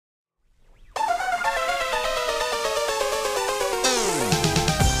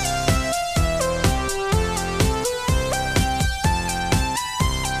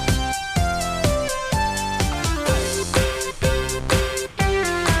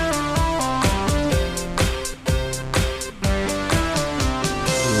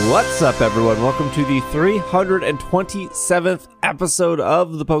What's up, everyone? Welcome to the 327th episode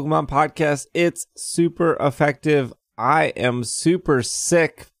of the Pokemon Podcast. It's super effective. I am super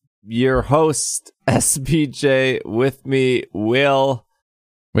sick. Your host, SBJ, with me, Will.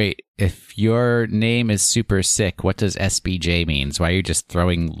 Wait, if your name is super sick, what does SBJ means? Why are you just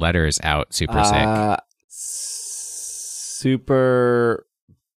throwing letters out, super sick? Super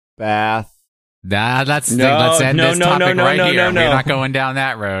bath. Nah, let's end this topic right here. We're not going down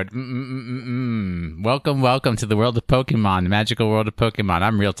that road. Welcome to the world of Pokemon, the magical world of Pokemon.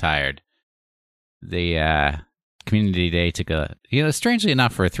 I'm real tired. The community day took strangely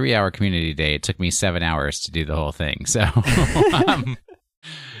enough, for a 3-hour community day, it took me 7 hours to do the whole thing. So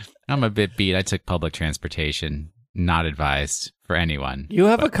I'm a bit beat. I took public transportation, not advised for anyone. You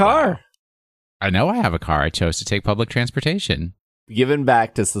have a car. I know I have a car. I chose to take public transportation. Given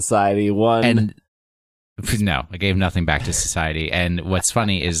back to society. No, I gave nothing back to society. And what's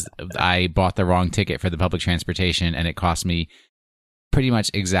funny is I bought the wrong ticket for the public transportation, and it cost me pretty much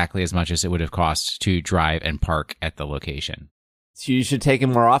exactly as much as it would have cost to drive and park at the location. So you should take it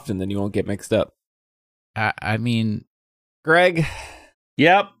more often, then you won't get mixed up. I mean, Greg.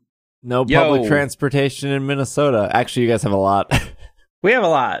 Yep. No public transportation in Minnesota. Actually, you guys have a lot. We have a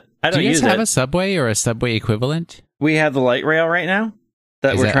lot. I don't use it. Do you guys have a subway or a subway equipment? We have the light rail right now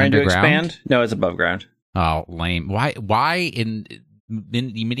that we're trying to expand. No, it's above ground. Oh, lame. Why in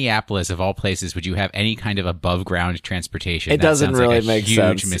Minneapolis, of all places, would you have any kind of above ground transportation? It doesn't really make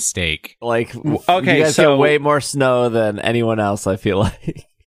sense. Huge mistake. Like, okay, you guys get way more snow than anyone else, I feel like.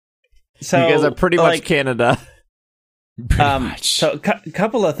 So you guys are pretty much Canada. Pretty much. So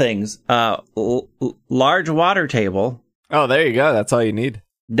couple of things. Large water table. Oh, there you go. That's all you need.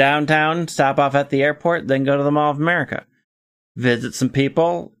 Downtown, stop off at the airport, then go to the Mall of America. Visit some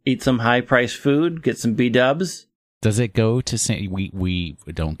people, eat some high-priced food, get some B-dubs. Does it go to St. We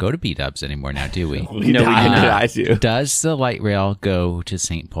don't go to B-dubs anymore now, do we? No, we do not. I do. Does the light rail go to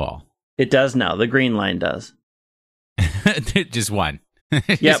St. Paul? It does now. The Green Line does. Just one.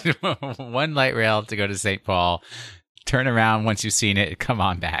 Yep. Just one light rail to go to St. Paul. Turn around once you've seen it. Come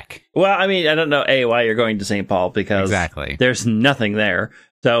on back. Well, I mean, I don't know, why you're going to St. Paul, because there's nothing there.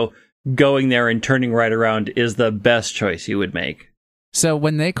 So going there and turning right around is the best choice you would make. So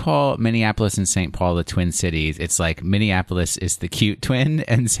when they call Minneapolis and St. Paul the twin cities, it's like Minneapolis is the cute twin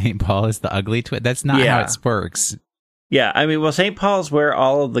and St. Paul is the ugly twin. That's not how it works. Yeah, I mean, well, St. Paul's where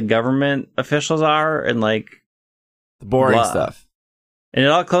all of the government officials are and like the boring stuff. And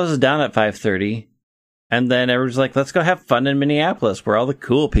it all closes down at 5:30. And then everyone's like, let's go have fun in Minneapolis where all the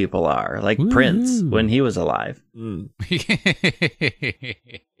cool people are, like Prince when he was alive.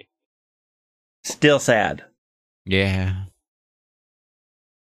 Still sad. Yeah.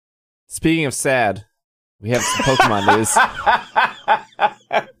 Speaking of sad, we have some Pokemon news.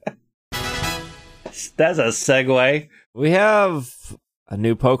 That's a segue. We have a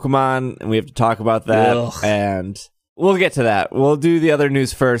new Pokemon, and we have to talk about that. Ugh. And we'll get to that. We'll do the other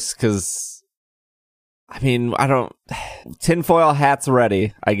news first, because I mean, tinfoil hat's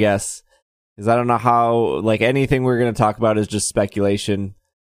ready, I guess, because I don't know how, anything we're going to talk about is just speculation,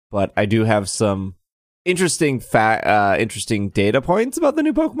 but I do have some interesting data points about the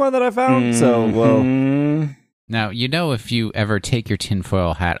new Pokemon that I found, so Now, if you ever take your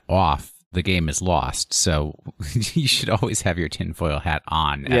tinfoil hat off, the game is lost, so you should always have your tinfoil hat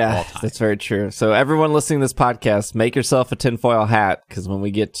on at all times. That's very true. So everyone listening to this podcast, make yourself a tinfoil hat, because when we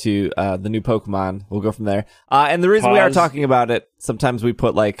get to the new Pokemon, we'll go from there. And the reason we are talking about it, sometimes we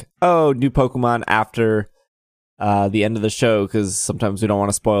put new Pokemon after the end of the show, because sometimes we don't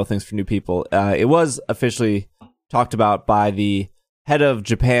want to spoil things for new people. It was officially talked about by the head of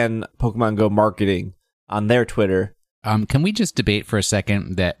Japan Pokemon GO marketing on their Twitter. Can we just debate for a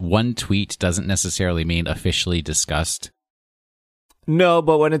second that one tweet doesn't necessarily mean officially discussed? No,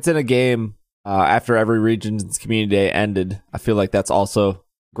 but when it's in a game, after every region's community day ended, I feel like that's also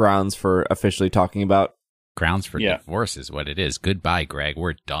grounds for officially talking about. Grounds for divorce is what it is. Goodbye, Greg.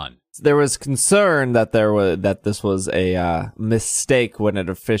 We're done. There was concern that this was a mistake when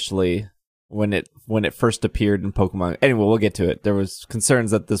it first appeared in Pokemon. Anyway, we'll get to it. There was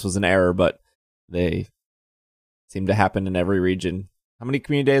concerns that this was an error, but they seem to happen in every region. How many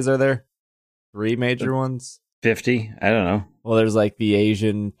community days are there? 3 major ones? 50? I don't know. Well, there's the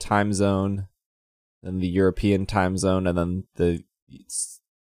Asian time zone, then the European time zone, and then it's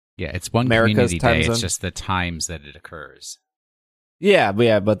one America's community day. It's just the times that it occurs. Yeah,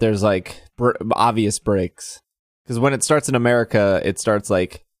 but there's obvious breaks. Because when it starts in America, it starts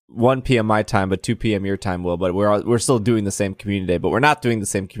 1 p.m. my time, but 2 p.m. your time will. But we're still doing the same community day, but we're not doing the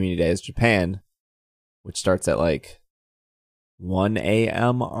same community day as Japan, which starts at 1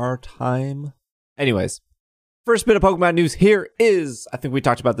 a.m. our time. Anyways, first bit of Pokemon news here is, I think we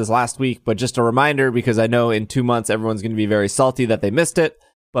talked about this last week, but just a reminder because I know in 2 months everyone's going to be very salty that they missed it,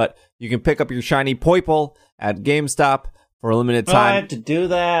 but you can pick up your shiny Poiple at GameStop for a limited time. I have to do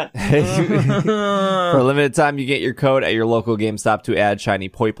that. For a limited time, you get your code at your local GameStop to add shiny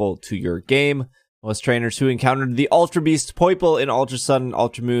Poiple to your game. Most trainers who encountered the Ultra Beast Poiple in Ultra Sun and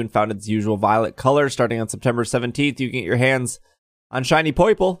Ultra Moon found its usual violet color. Starting on September 17th, you can get your hands on shiny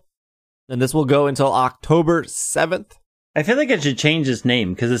Poiple, and this will go until October 7th. I feel like it should change its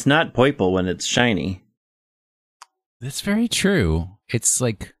name, because it's not Poiple when it's shiny. That's very true. It's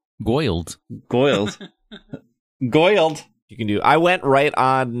like Goiled. Goiled. Goiled. You can do. I went right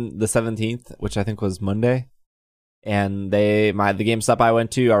on the 17th, which I think was Monday. And the GameStop I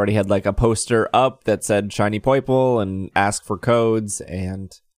went to already had like a poster up that said shiny Poiple and ask for codes.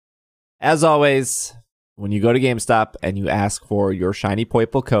 And as always, when you go to GameStop and you ask for your shiny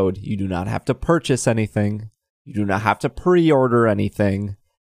Poiple code, you do not have to purchase anything. You do not have to pre-order anything.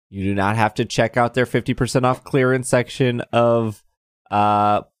 You do not have to check out their 50% off clearance section of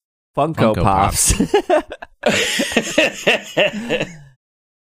Funko Pops.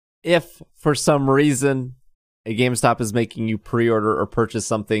 If for some reason a GameStop is making you pre-order or purchase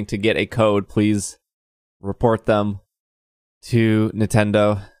something to get a code, please report them to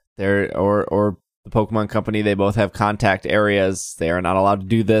Nintendo or the Pokemon Company. They both have contact areas. They are not allowed to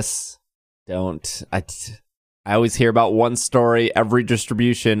do this. I always hear about one story every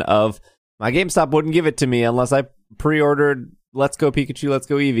distribution of my GameStop wouldn't give it to me unless I pre-ordered Let's Go Pikachu, Let's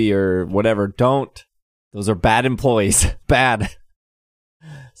Go Eevee or whatever. Don't. Those are bad employees. Bad.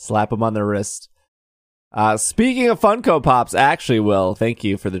 Slap them on their wrist. Speaking of Funko Pops, actually, Will, thank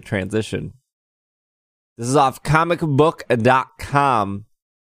you for the transition. This is off comicbook.com.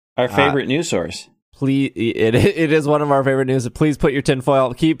 Our favorite news source. Please, it is one of our favorite news. Please put your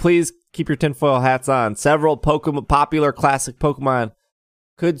tinfoil. Please keep your tinfoil hats on. Several popular classic Pokemon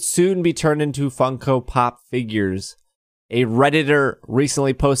could soon be turned into Funko Pop figures. A Redditor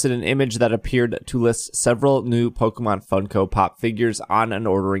recently posted an image that appeared to list several new Pokemon Funko Pop figures on an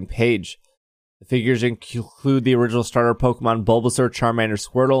ordering page. The figures include the original starter Pokemon Bulbasaur, Charmander,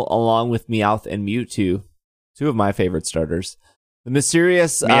 Squirtle, along with Meowth and Mewtwo, two of my favorite starters. The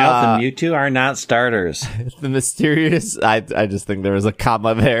mysterious Meowth and Mewtwo are not starters. The mysterious, I just think there was a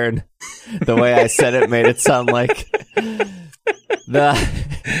comma there, and the way I said it made it sound like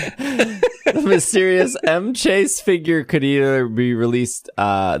the mysterious M Chase figure could either be released.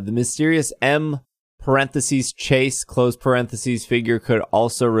 The mysterious M parentheses Chase close parentheses figure could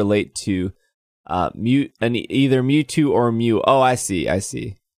also relate to either Mewtwo or Mew. Oh, I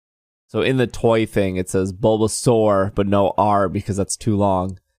see. So in the toy thing, it says Bulbasaur, but no R because that's too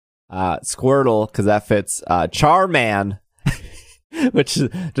long. Squirtle, because that fits. Charman, which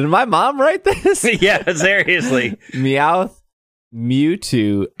did my mom write this? Yeah, seriously. Meowth,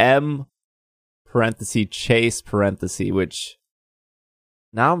 Mewtwo, M parenthesis Chase parenthesis, which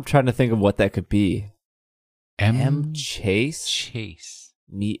now I'm trying to think of what that could be. M Chase? Chase.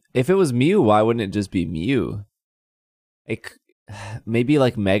 If it was Mew, why wouldn't it just be Mew? Maybe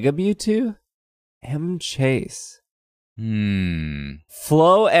like Mega Mewtwo? M Chase.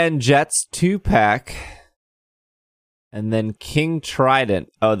 Flo and Jet's 2-pack. And then King Trident.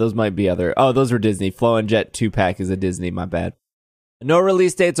 Oh, those might be other. Oh, those were Disney. Flo and Jet 2-pack is a Disney, my bad. No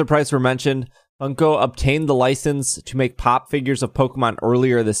release dates or price were mentioned. Funko obtained the license to make pop figures of Pokemon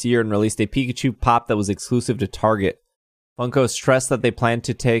earlier this year and released a Pikachu pop that was exclusive to Target. Funko stressed that they plan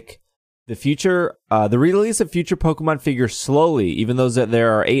to take the release of future Pokemon figures slowly, even though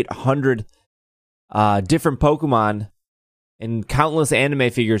there are 800 different Pokemon and countless anime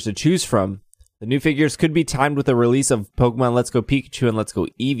figures to choose from. The new figures could be timed with the release of Pokemon Let's Go Pikachu and Let's Go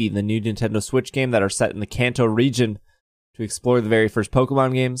Eevee, the new Nintendo Switch game that are set in the Kanto region to explore the very first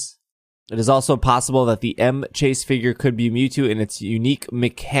Pokemon games. It is also possible that the M Chase figure could be Mewtwo in its unique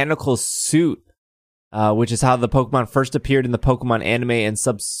mechanical suit, which is how the Pokemon first appeared in the Pokemon anime and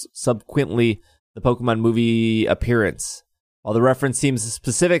subsequently the Pokemon movie appearance. While the reference seems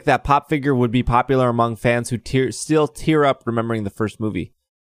specific, that pop figure would be popular among fans who still tear up remembering the first movie.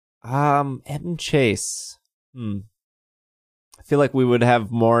 M Chase. I feel like we would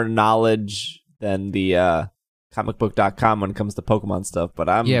have more knowledge than the comicbook.com when it comes to Pokemon stuff, but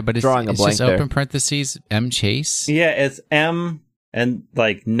I'm drawing a blank there. It's just open parentheses, M Chase? Yeah, it's M and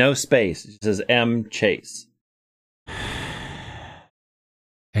like no space. It says M Chase. Are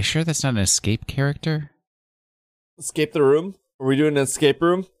you sure that's not an escape character? Escape the room? Are we doing an escape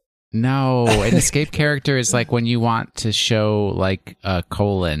room? No, an escape character is like when you want to show like a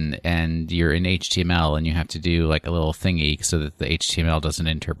colon and you're in HTML and you have to do like a little thingy so that the HTML doesn't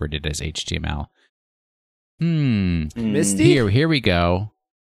interpret it as HTML. Misty? Here we go.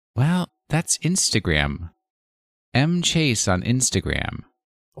 Well, that's Instagram. M Chase on Instagram.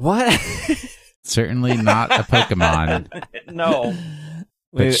 What? Certainly not a Pokemon. No.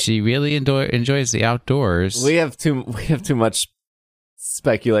 But she really enjoys the outdoors. We have too much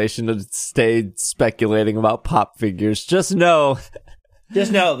speculation to stay speculating about pop figures. Just know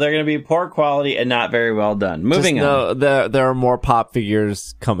they're going to be poor quality and not very well done. Moving on. There are more pop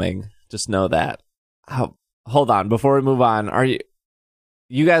figures coming. Just know that. Hold on, before we move on, are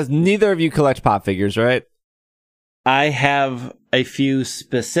you guys? Neither of you collect pop figures, right? I have a few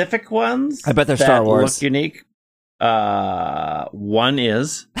specific ones. I bet they're Star Wars. Look unique. One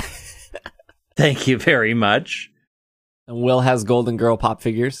is. Thank you very much. And Will has Golden Girl pop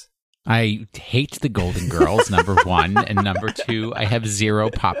figures. I hate the Golden Girls, number one. And number two, I have 0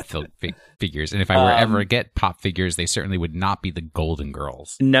 pop figures. And if I were ever to get pop figures, they certainly would not be the Golden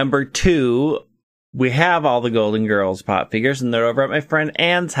Girls. Number two, we have all the Golden Girls pop figures, and they're over at my friend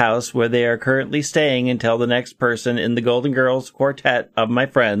Anne's house, where they are currently staying until the next person in the Golden Girls quartet of my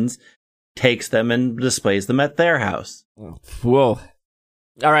friends takes them and displays them at their house. Whoa.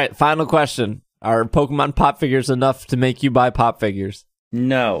 All right, final question. Are Pokemon pop figures enough to make you buy pop figures?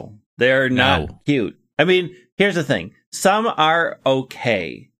 No, they're not cute. I mean, here's the thing. Some are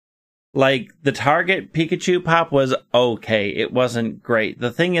okay. Like, the Target Pikachu pop was okay. It wasn't great.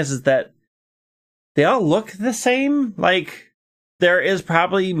 The thing is that they all look the same. Like, there is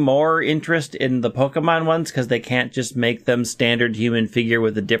probably more interest in the Pokemon ones because they can't just make them standard human figure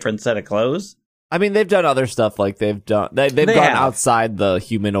with a different set of clothes. I mean, they've done other stuff. Like, they've gone outside the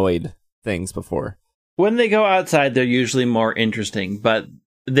humanoid things before. When they go outside, they're usually more interesting. But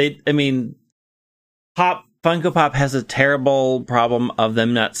Funko Pop has a terrible problem of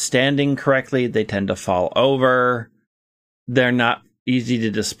them not standing correctly. They tend to fall over. They're not easy to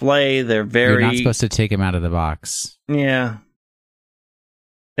display. They're very... You're not supposed to take them out of the box. Yeah.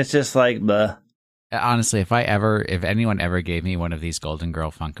 It's just like, bleh. Honestly, if anyone ever gave me one of these Golden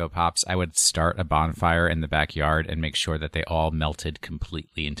Girl Funko Pops, I would start a bonfire in the backyard and make sure that they all melted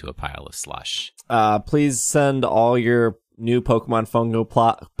completely into a pile of slush. Please send all your new Pokemon Funko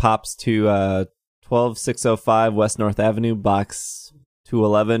Pops to 12605 West North Avenue, Box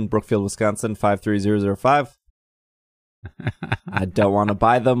 211, Brookfield, Wisconsin, 53005. I don't want to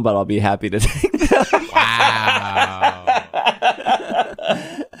buy them, but I'll be happy to take them. Wow.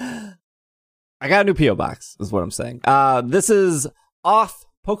 I got a new P.O. box, is what I'm saying. This is off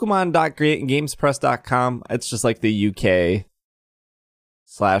Pokemon.gamespress.com. It's just like the UK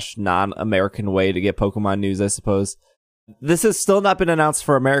 / non-American way to get Pokemon news, I suppose. This has still not been announced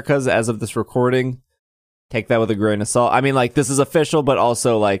for Americas as of this recording. Take that with a grain of salt. I mean, like, this is official, but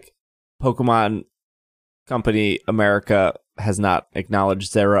also, like, Pokemon Company America has not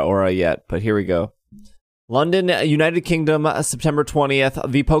acknowledged Zeraora yet, but here we go. London, United Kingdom, September 20th.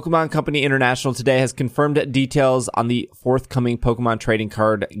 The Pokemon Company International today has confirmed details on the forthcoming Pokemon trading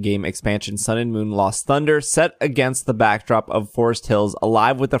card game expansion Sun and Moon Lost Thunder, set against the backdrop of Forest Hills,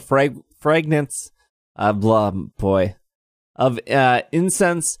 alive with the fragrance of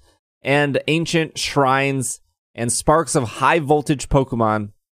incense and ancient shrines and sparks of high-voltage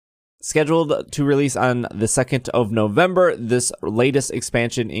Pokemon. Scheduled to release on the 2nd of November, this latest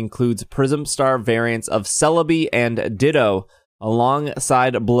expansion includes Prism Star variants of Celebi and Ditto,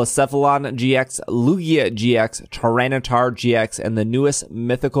 alongside Blacephalon GX, Lugia GX, Tyranitar GX, and the newest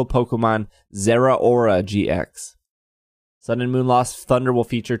mythical Pokemon, Zeraora GX. Sun and Moon Lost Thunder will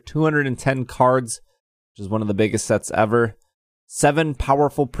feature 210 cards, which is one of the biggest sets ever, 7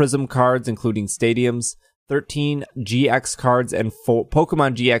 powerful Prism cards, including Stadiums, 13 GX cards and 4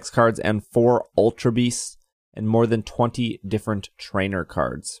 Pokemon GX cards and 4 Ultra Beasts, and more than 20 different trainer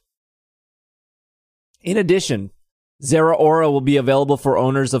cards. In addition, Zeraora will be available for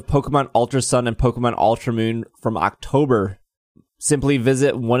owners of Pokemon Ultra Sun and Pokemon Ultra Moon from October. Simply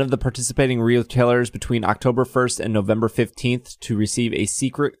visit one of the participating retailers between October 1st and November 15th to receive a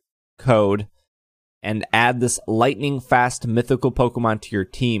secret code and add this lightning-fast mythical Pokemon to your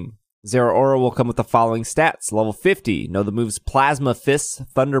team. Zeraora will come with the following stats. Level 50. Know the moves Plasma Fist,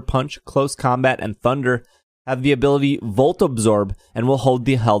 Thunder Punch, Close Combat, and Thunder. Have the ability Volt Absorb and will hold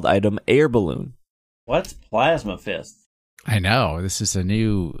the held item Air Balloon. What's Plasma Fist? I know. This is a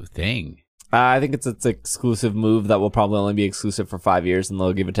new thing. I think it's an exclusive move that will probably only be exclusive for 5 years, and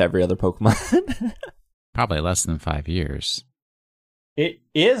they'll give it to every other Pokemon. Probably less than 5 years. It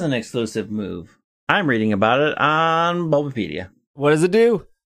is an exclusive move. I'm reading about it on Bulbapedia. What does it do?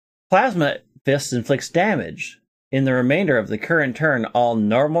 Plasma Fist inflicts damage. In the remainder of the current turn, all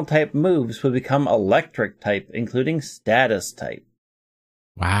normal type moves will become electric type, including status type.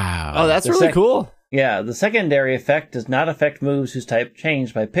 Wow. Oh, that's really cool. Yeah, the secondary effect does not affect moves whose type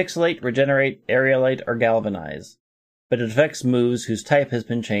changed by Pixelate, Regenerate, Aerialite, or Galvanize, but it affects moves whose type has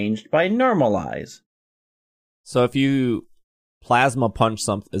been changed by Normalize. So if you Plasma Punch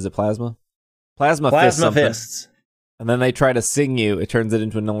something, is it Plasma? Plasma Fists. And then they try to sing you, it turns it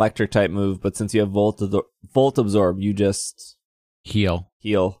into an electric type move, but since you have Volt Absorb, you just heal.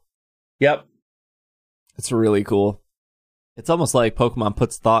 Yep. It's really cool. It's almost like Pokemon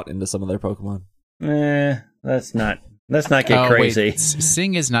puts thought into some of their Pokemon. Let's not get crazy. Wait.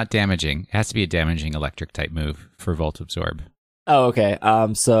 Sing is not damaging. It has to be a damaging electric type move for Volt Absorb. Oh, okay.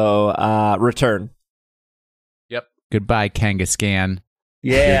 So Return. Yep. Goodbye, Kangaskhan.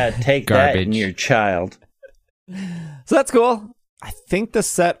 Yeah, take that and your child. So that's cool. I think the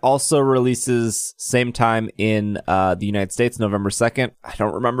set also releases same time in the United States, November 2nd. I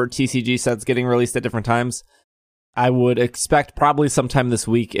don't remember TCG sets getting released at different times. I would expect probably sometime this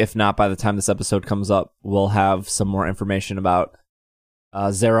week, if not by the time this episode comes up, we'll have some more information about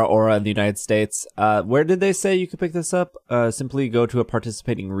Zeraora in the United States. Where did they say you could pick this up? Simply go to a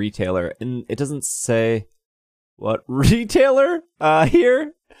participating retailer. And it doesn't say what retailer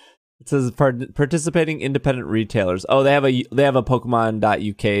here. It says participating independent retailers. Oh, they have a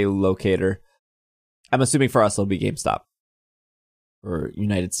Pokemon.uk locator. I'm assuming for us it'll be GameStop for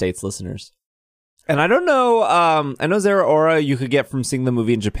United States listeners. And I don't know. I know Zeraora you could get from seeing the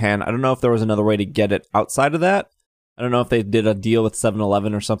movie in Japan. I don't know if there was another way to get it outside of that. I don't know if they did a deal with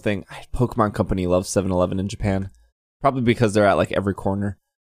 7-Eleven or something. Pokemon Company loves 7-Eleven in Japan, probably because they're at like every corner.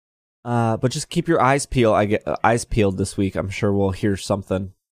 But just keep your eyes peeled this week. I'm sure we'll hear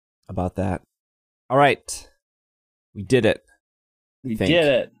something about that. All right, we did it. We did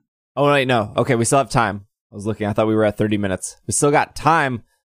it. Oh wait, no. Okay, we still have time. I was looking. I thought we were at 30 minutes. We still got time.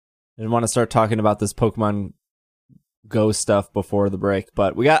 I didn't want to start talking about this Pokemon Go stuff before the break,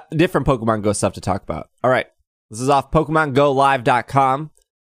 but we got different Pokemon Go stuff to talk about. All right, this is off PokemonGoLive.com.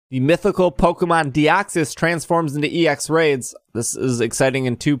 The mythical Pokemon Deoxys transforms into EX raids. This is exciting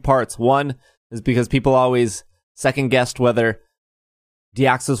in two parts. One is because people always second guessed whether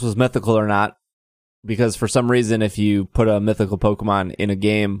Deoxys was mythical or not, because for some reason, if you put a mythical Pokemon in a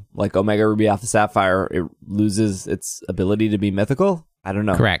game like Omega Ruby Alpha Sapphire, it loses its ability to be mythical. I don't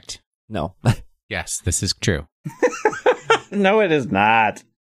know. Correct. No. Yes, this is true. No, it is not.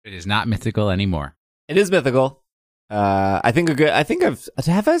 It is not mythical anymore. It is mythical. Have I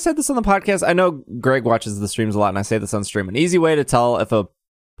said this on the podcast? I know Greg watches the streams a lot, and I say this on stream. An easy way to tell if a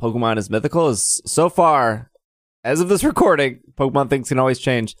Pokemon is mythical is, so far, as of this recording, Pokemon things can always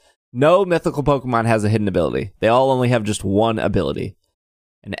change. No mythical Pokemon has a hidden ability. They all only have just one ability.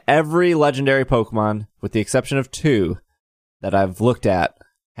 And every legendary Pokemon, with the exception of 2 that I've looked at,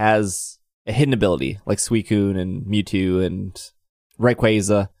 has a hidden ability, like Suicune and Mewtwo and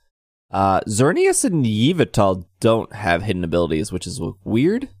Rayquaza. Xerneas and Yveltal don't have hidden abilities, which is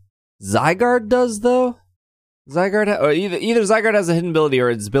weird. Zygarde does, though. Either Zygarde has a hidden ability or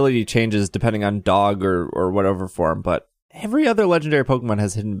its ability changes depending on dog or whatever form, but every other legendary Pokemon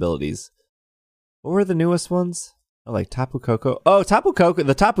has hidden abilities. What were the newest ones? Oh, like Tapu Koko. Oh, Tapu Koko,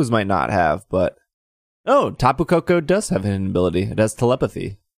 the Tapus might not have, but... Oh, Tapu Koko does have a hidden ability. It has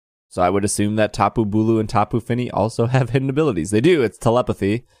telepathy. So I would assume that Tapu Bulu and Tapu Fini also have hidden abilities. They do, it's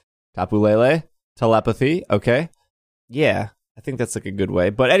telepathy. Tapu Lele, telepathy, okay. Yeah, I think that's like a good way.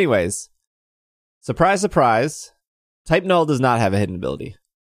 But anyways... Surprise, surprise. Type Null does not have a hidden ability.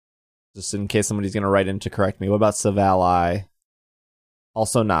 Just in case somebody's going to write in to correct me. What about Savali?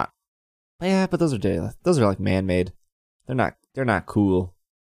 Also not. Yeah, but those are like man-made. They're not cool.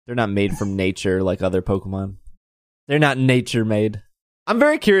 They're not made from nature like other Pokemon. They're not nature-made. I'm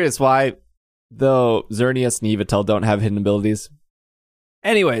very curious why, though, Xerneas and Yveltal don't have hidden abilities.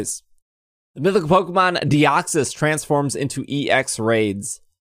 Anyways, the mythical Pokemon Deoxys transforms into EX raids.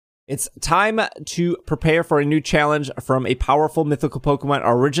 It's time to prepare for a new challenge from a powerful mythical Pokemon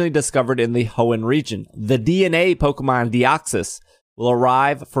originally discovered in the Hoenn region. The DNA Pokemon Deoxys will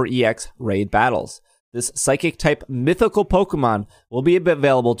arrive for EX raid battles. This psychic-type mythical Pokemon will be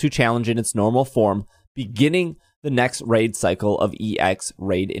available to challenge in its normal form, beginning the next raid cycle of EX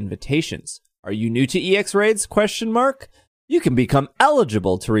raid invitations. Are you new to EX raids? ? You can become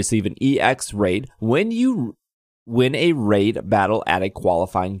eligible to receive an EX raid when you win a raid battle at a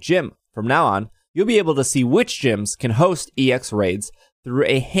qualifying gym. From now on, you'll be able to see which gyms can host EX raids through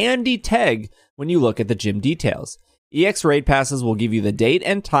a handy tag when you look at the gym details. EX raid passes will give you the date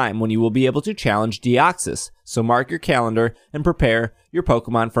and time when you will be able to challenge Deoxys, So mark your calendar and prepare your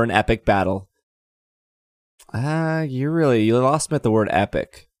Pokemon for an epic battle. You lost me at the word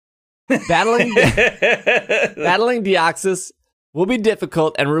epic. Battling Deoxys will be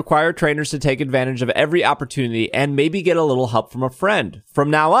difficult and require trainers to take advantage of every opportunity and maybe get a little help from a friend. From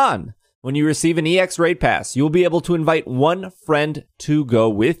now on, when you receive an EX Raid Pass, you will be able to invite one friend to go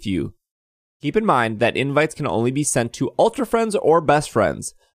with you. Keep in mind that invites can only be sent to Ultra Friends or Best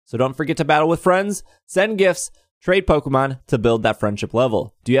Friends, so don't forget to battle with friends, send gifts, trade Pokemon to build that friendship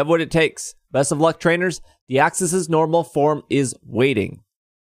level. Do you have what it takes? Best of luck, trainers. Deoxys' normal form is waiting.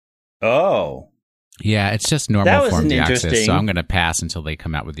 Oh. Yeah, it's just normal form Deoxys, so I'm going to pass until they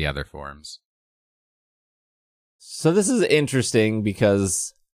come out with the other forms. So this is interesting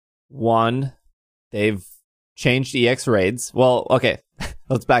because, one, they've changed EX raids. Well, okay,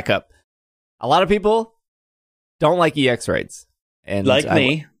 let's back up. A lot of people don't like EX raids. And like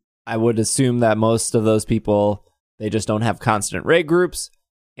me. I would assume that most of those people, they just don't have constant raid groups.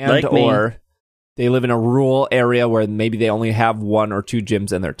 And like or they live in a rural area where maybe they only have 1 or 2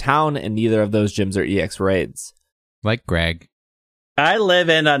 gyms in their town, and neither of those gyms are EX raids. Like Greg. I live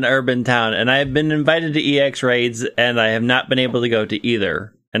in an urban town, and I have been invited to EX raids, and I have not been able to go to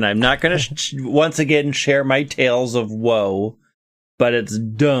either. And I'm not going to once again share my tales of woe, but it's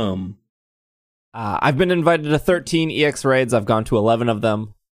dumb. I've been invited to 13 EX raids. I've gone to 11 of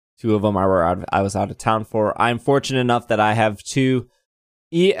them. 2 of them I was out of town for. I'm fortunate enough that I have 2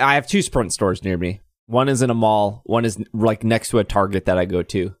 Sprint stores near me. One is in a mall. One is like next to a Target that I go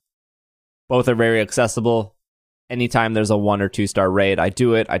to. Both are very accessible. Anytime there's a 1 or 2 star raid, I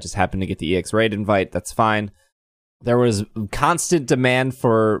do it. I just happen to get the EX raid invite. That's fine. There was constant demand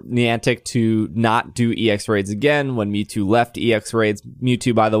for Niantic to not do EX raids again when Mewtwo left EX raids.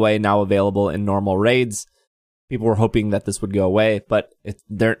 Mewtwo, by the way, now available in normal raids. People were hoping that this would go away, but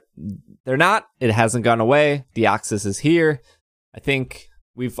they're not. It hasn't gone away. Deoxys is here. I think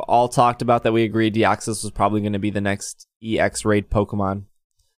we've all talked about that. We agreed Deoxys was probably going to be the next EX raid Pokemon.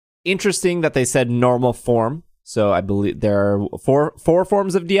 Interesting that they said normal form. So I believe there are four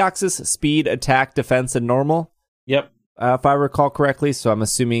forms of Deoxys: speed, attack, defense, and normal. Yep. If I recall correctly. So I'm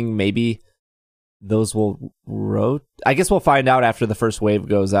assuming maybe those will rotate. I guess we'll find out after the first wave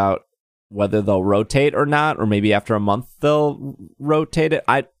goes out whether they'll rotate or not, or maybe after a month they'll rotate it.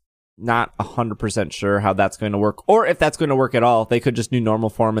 I'm not 100% sure how that's going to work, or if that's going to work at all. They could just do normal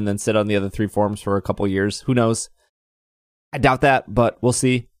form and then sit on the other 3 forms for a couple years. Who knows? I doubt that, but we'll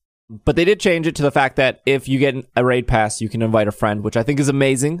see. But they did change it to the fact that if you get a raid pass, you can invite a friend, which I think is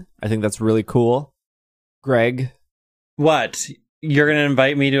amazing. I think that's really cool. Greg? What? You're going to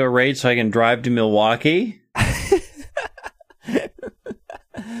invite me to a raid so I can drive to Milwaukee?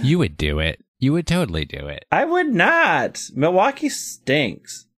 You would do it. You would totally do it. I would not. Milwaukee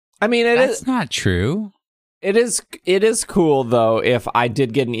stinks. I mean, That's not true. It is cool, though, if I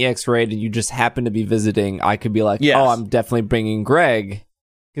did get an EX raid and you just happen to be visiting, I could be like, yes. Oh, I'm definitely bringing Greg.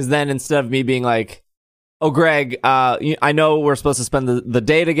 Because then instead of me being like, oh, Greg, I know we're supposed to spend the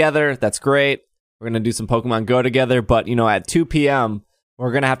day together. That's great. We're going to do some Pokemon Go together. But, at 2 p.m.,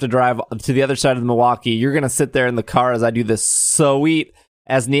 we're going to have to drive to the other side of Milwaukee. You're going to sit there in the car as I do this sweet,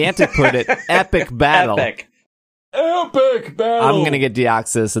 as Niantic put it, epic battle. Epic battle. I'm going to get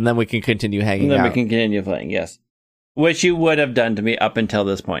Deoxys, and then we can continue hanging out. And then we can continue playing, yes. Which you would have done to me up until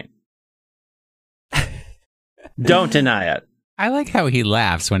this point. Don't deny it. I like how he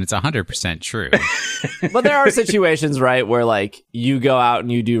laughs when it's 100% true. But there are situations, right, where like you go out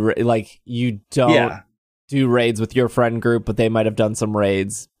and you do you don't do raids with your friend group, but they might have done some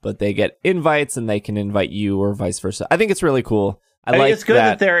raids, but they get invites and they can invite you or vice versa. I think it's really cool. I like it's good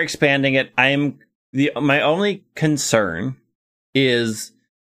that they're expanding it. My only concern is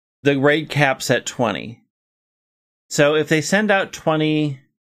the raid cap's at 20. So if they send out 20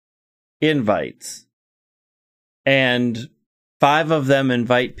 invites and 5 of them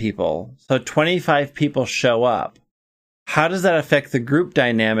invite people, so 25 people show up, how does that affect the group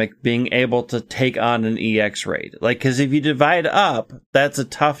dynamic being able to take on an EX raid? Like, because if you divide up, that's a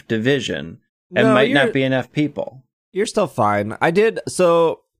tough division and might not be enough people. You're still fine.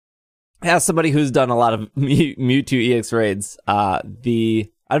 So as somebody who's done a lot of Mewtwo EX raids, I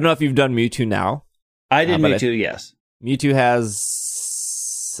don't know if you've done Mewtwo now. I did Mewtwo, yes. Mewtwo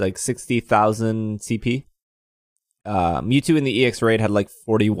has like 60,000 CP. Mewtwo in the EX raid had like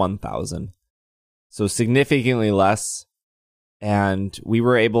 41,000. So significantly less. And we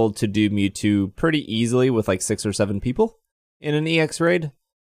were able to do Mewtwo pretty easily with like 6 or 7 people in an EX raid.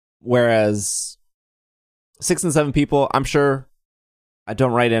 Whereas 6 and 7 people, I'm sure, I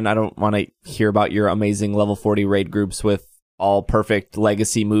don't want to hear about your amazing level 40 raid groups with all perfect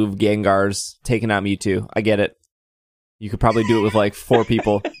legacy move Gengars taking out Mewtwo. I get it. You could probably do it with like 4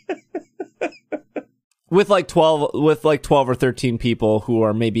 people. With like 12 or 13 people who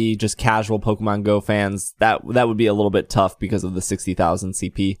are maybe just casual Pokemon Go fans, that would be a little bit tough because of the 60,000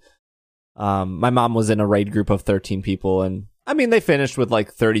 CP. My mom was in a raid group of 13 people, and I mean, they finished with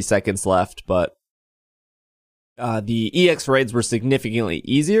like 30 seconds left, but the EX raids were significantly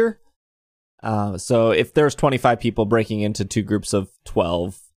easier. So if there's 25 people breaking into 2 groups of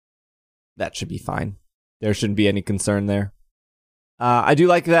 12, that should be fine. There shouldn't be any concern there. I do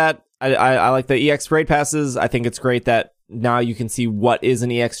like that. I like the EX raid passes. I think it's great that now you can see what is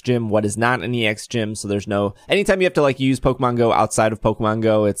an EX gym, what is not an EX gym. So there's no, anytime you have to like use Pokemon Go outside of Pokemon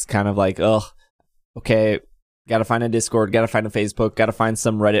Go, it's kind of like, ugh, okay, gotta find a Discord, gotta find a Facebook, gotta find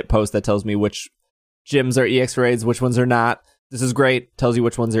some Reddit post that tells me which gyms are EX raids, which ones are not. This is great. Tells you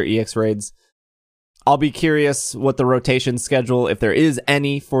which ones are EX raids. I'll be curious what the rotation schedule, if there is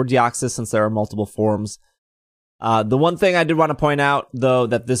any, for Deoxys, since there are multiple forms. The one thing I did want to point out, though,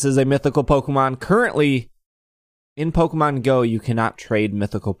 that this is a mythical Pokemon. Currently, in Pokemon Go, you cannot trade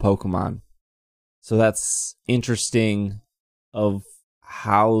mythical Pokemon. So that's interesting of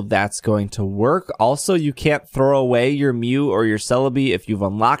how that's going to work. Also, you can't throw away your Mew or your Celebi if you've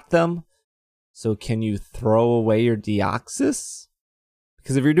unlocked them. So can you throw away your Deoxys?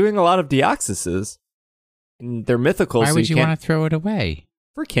 Because if you're doing a lot of Deoxyses, and they're mythical, why would you want to throw it away?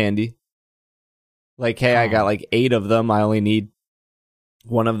 For candy. Like, hey, I got like 8 of them. I only need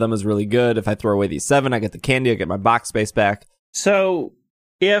one of them is really good. If I throw away these 7, I get the candy. I get my box space back. So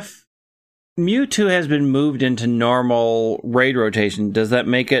if Mewtwo has been moved into normal raid rotation, does that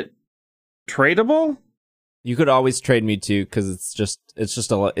make it tradable? You could always trade Mewtwo because it's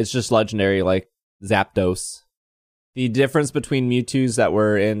just legendary like Zapdos. The difference between Mewtwo's that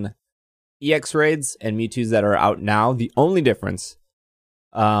were in EX raids and Mewtwo's that are out now, the only difference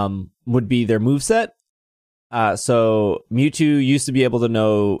would be their moveset. So Mewtwo used to be able to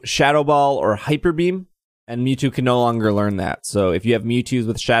know Shadow Ball or Hyper Beam, and Mewtwo can no longer learn that. So if you have Mewtwo's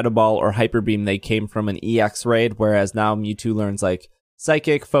with Shadow Ball or Hyper Beam, they came from an EX raid, whereas now Mewtwo learns like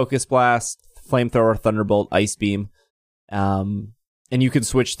Psychic, Focus Blast, Flamethrower, Thunderbolt, Ice Beam. And you can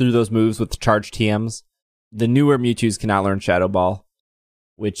switch through those moves with charged TMs. The newer Mewtwo's cannot learn Shadow Ball,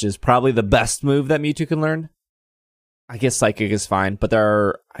 which is probably the best move that Mewtwo can learn. I guess Psychic is fine, but there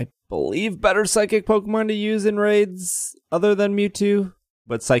are, I believe, better Psychic Pokemon to use in raids other than Mewtwo.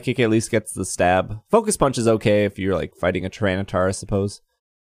 But Psychic at least gets the stab. Focus Punch is okay if you're like fighting a Tyranitar, I suppose.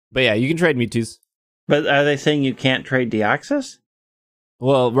 But yeah, you can trade Mewtwo's. But are they saying you can't trade Deoxys?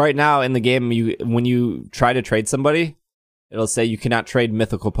 Well, right now in the game, when you try to trade somebody, it'll say you cannot trade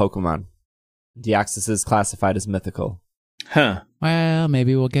mythical Pokemon. Deoxys is classified as mythical. Huh. Well,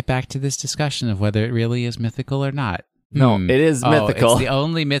 maybe we'll get back to this discussion of whether it really is mythical or not. No, it is mythical. It's the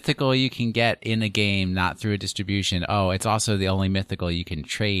only mythical you can get in a game, not through a distribution. Oh, it's also the only mythical you can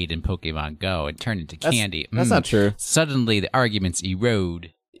trade in Pokemon Go and turn into candy. That's not true. Suddenly, the arguments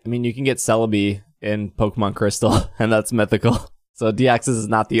erode. I mean, you can get Celebi in Pokemon Crystal, and that's mythical. So Deoxys is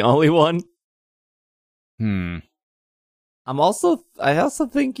not the only one. I also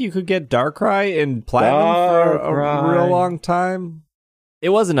think you could get Darkrai in Platinum for a real long time. It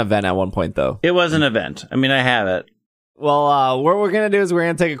was an event at one point, though. It was an event. I mean, I have it. Well, what we're going to do is we're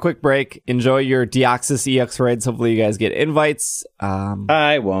going to take a quick break. Enjoy your Deoxys EX raids. Hopefully you guys get invites.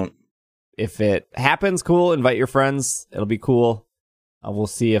 I won't. If it happens, cool. Invite your friends. It'll be cool. We'll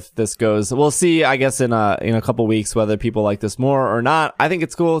see if this goes. We'll see, I guess, in a couple weeks whether people like this more or not. I think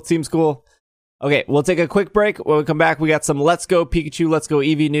it's cool. It seems cool. Okay, we'll take a quick break. When we come back, we got some Let's Go Pikachu, Let's Go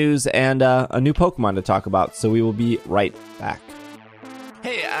Eevee news, and a new Pokemon to talk about. So we will be right back.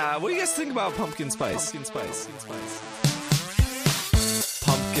 Hey, what do you guys think about pumpkin spice? Pumpkin spice.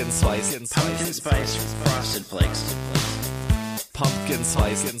 Pumpkin spice frosted flakes. Pumpkin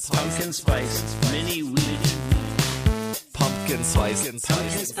spice. Pumpkin spice mini wheat. Pumpkin spice.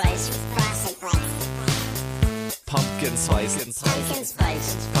 Pumpkin spice frosted flakes. Pumpkin spice. Pumpkin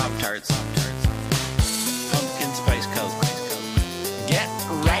spice. Pop-Tarts. Pumpkin spice Coke. Get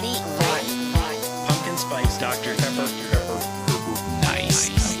Ready? Pumpkin spice Dr. Pepper.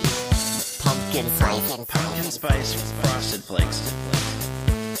 Nice. Pumpkin spice. Pumpkin spice frosted flakes.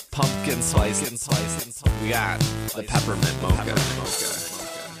 pumpkin spice. We got the peppermint mocha.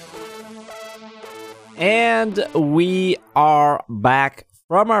 And we are back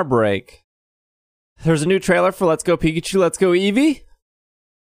from our break. There's a new trailer for Let's Go Pikachu, Let's Go Eevee.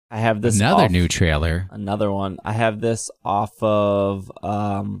 I have this new trailer. Another one. I have this off of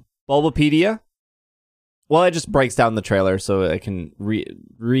Bulbapedia. Well, it just breaks down the trailer so I can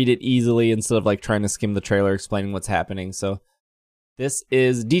read it easily instead of like trying to skim the trailer explaining what's happening. So This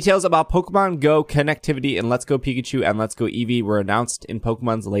is details about Pokemon Go connectivity and Let's Go Pikachu and Let's Go Eevee were announced in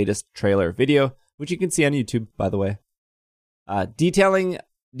Pokemon's latest trailer video, which you can see on YouTube, by the way.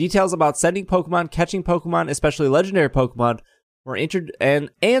 Details about sending Pokemon, catching Pokemon, especially legendary Pokemon, were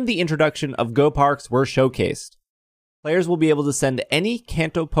and the introduction of Go Parks were showcased. Players will be able to send any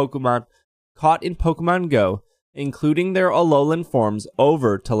Kanto Pokemon caught in Pokemon Go, including their Alolan forms,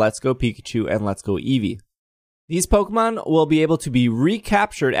 over to Let's Go Pikachu and Let's Go Eevee. These Pokemon will be able to be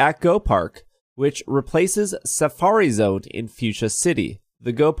recaptured at Go Park, which replaces Safari Zone in Fuchsia City.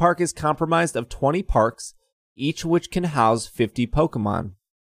 The Go Park is comprised of 20 parks, each which can house 50 Pokemon.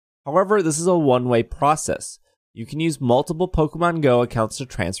 However, this is a one-way process. You can use multiple Pokemon Go accounts to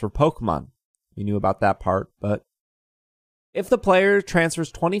transfer Pokemon. We knew about that part, but if the player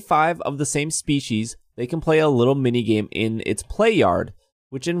transfers 25 of the same species, they can play a little minigame in its play yard,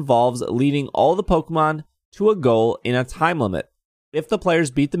 which involves leading all the Pokemon to a goal in a time limit. If the players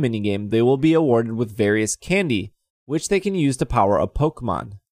beat the minigame, they will be awarded with various candy, which they can use to power up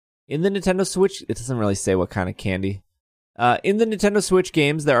Pokemon. In the Nintendo Switch, it doesn't really say what kind of candy. In the Nintendo Switch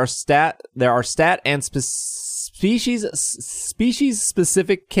games, there are stat and species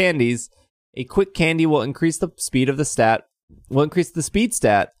specific candies. A quick candy will increase the speed stat.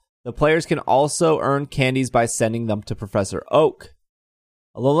 The players can also earn candies by sending them to Professor Oak.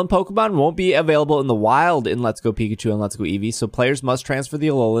 Alolan Pokemon won't be available in the wild in Let's Go Pikachu and Let's Go Eevee, so players must transfer the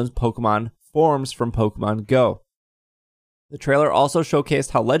Alolan Pokemon forms from Pokemon Go. The trailer also showcased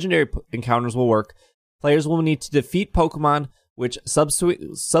how legendary encounters will work. Players will need to defeat Pokemon, which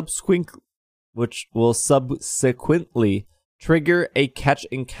will subsequently trigger a catch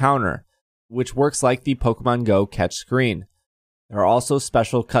encounter, which works like the Pokemon Go catch screen. There are also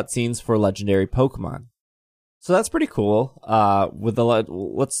special cutscenes for legendary Pokemon. So that's pretty cool.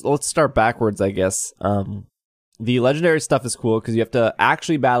 Let's start backwards, I guess. The legendary stuff is cool because you have to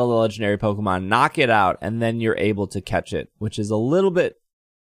actually battle the legendary Pokemon, knock it out, and then you're able to catch it, which is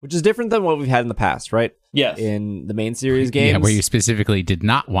different than what we've had in the past, right? Yes. In the main series games. Yeah, where you specifically did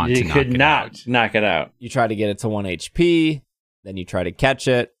not want to knock it out. You could not knock it out. You try to get it to 1 HP, then you try to catch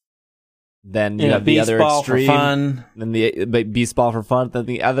it, then you have the other extreme. For fun. Then the Beast Ball for fun. Then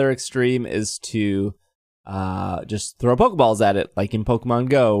the other extreme is to just throw Pokeballs at it, like in Pokemon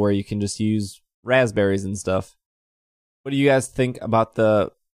Go, where you can just use raspberries and stuff. What do you guys think about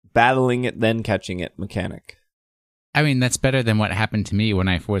the battling it, then catching it mechanic? I mean, that's better than what happened to me when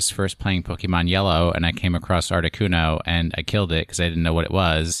I was first playing Pokemon Yellow and I came across Articuno and I killed it because I didn't know what it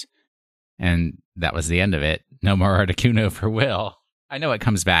was. And that was the end of it. No more Articuno for Will. I know it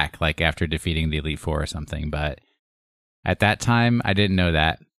comes back like after defeating the Elite Four or something, but at that time, I didn't know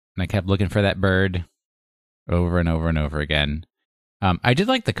that. And I kept looking for that bird over and over and over again. I did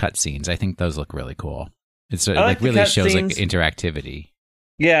like the cutscenes. I think those look really cool. It's like really shows like interactivity.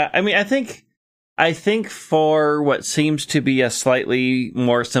 Yeah, I mean, I think for what seems to be a slightly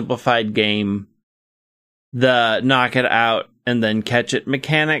more simplified game, the knock it out and then catch it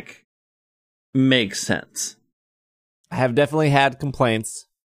mechanic makes sense. I have definitely had complaints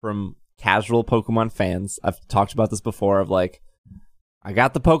from casual Pokemon fans. I've talked about this before of like, I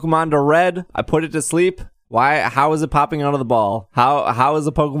got the Pokemon to red, I put it to sleep. How is it popping out of the ball? How is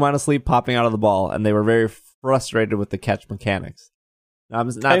a Pokemon asleep popping out of the ball? And they were very frustrated with the catch mechanics. Now, I'm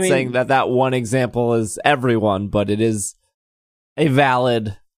not saying that one example is everyone, but it is a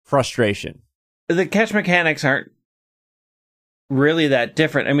valid frustration. The catch mechanics aren't really that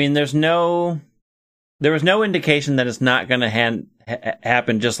different. I mean, there was no indication that it's not going to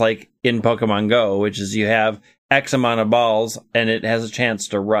happen just like in Pokemon Go, which is you have X amount of balls and it has a chance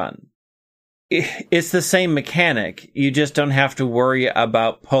to run. It's the same mechanic. You just don't have to worry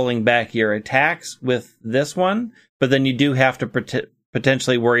about pulling back your attacks with this one, but then you do have to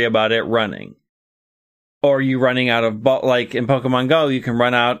potentially worry about it running. Or you running out of ball, like in Pokemon Go, you can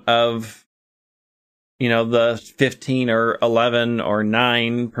run out of, the 15 or 11 or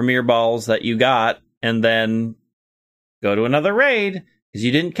 9 Premier Balls that you got, and then go to another raid because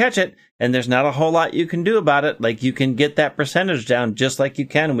you didn't catch it, and there's not a whole lot you can do about it. Like, you can get that percentage down just like you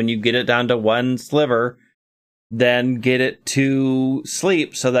can when you get it down to 1 sliver, then get it to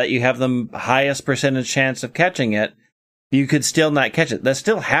sleep so that you have the highest percentage chance of catching it. You could still not catch it. That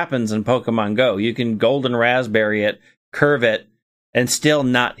still happens in Pokemon Go. You can Golden Raspberry it, curve it, and still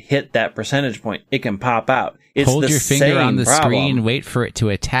not hit that percentage point. It can pop out. Hold your finger on the screen, wait for it to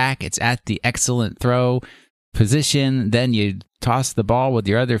attack. It's at the excellent throw position. Then you toss the ball with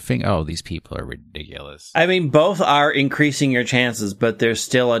your other finger. Oh, these people are ridiculous. I mean, both are increasing your chances, but there's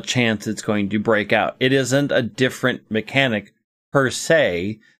still a chance it's going to break out. It isn't a different mechanic per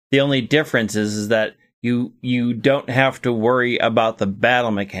se. The only difference is that You don't have to worry about the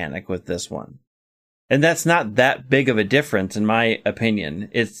battle mechanic with this one. And that's not that big of a difference, in my opinion.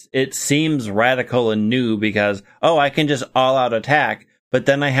 It seems radical and new because, I can just all-out attack, but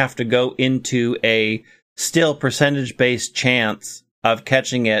then I have to go into a still percentage-based chance of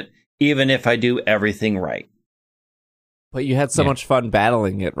catching it, even if I do everything right. But you had so much fun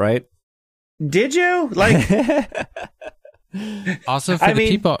battling it, right? Did you? Also, for the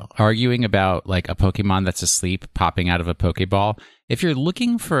people arguing about like a Pokemon that's asleep popping out of a Pokeball, if you're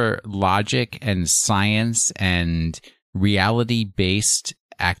looking for logic and science and reality-based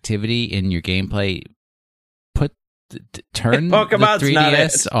activity in your gameplay, turn the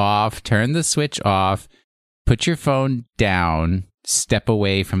 3DS off, turn the Switch off, put your phone down, step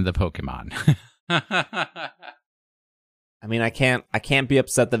away from the Pokemon. I mean, I can't be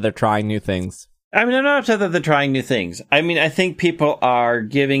upset that they're trying new things. I mean, I'm not upset that they're trying new things. I mean, I think people are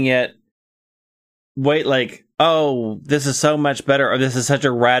giving it weight like, this is so much better, or this is such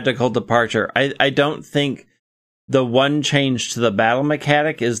a radical departure. I don't think the one change to the battle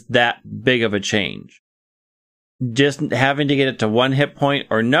mechanic is that big of a change. Just having to get it to 1 hit point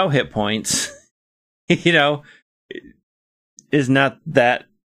or no hit points, is not that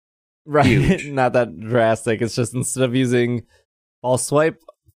huge. Not that drastic. It's just instead of using false swipe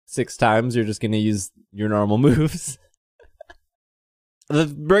 6 times, you're just going to use your normal moves.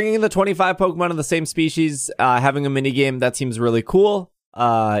 Bringing in the 25 Pokemon of the same species, having a minigame, that seems really cool.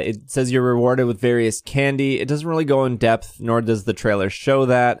 It says you're rewarded with various candy. It doesn't really go in depth, nor does the trailer show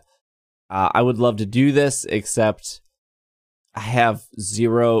that. I would love to do this, except I have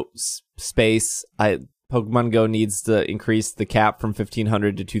 0 space. Pokemon Go needs to increase the cap from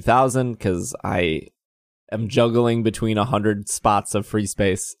 1,500 to 2,000 because I am juggling between 100 spots of free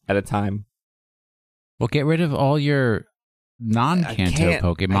space at a time. Well, get rid of all your non-Kanto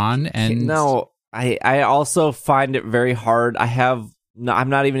Pokemon. I also find it very hard. I'm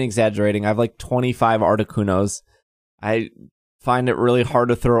not even exaggerating. I have like 25 Articunos. I find it really hard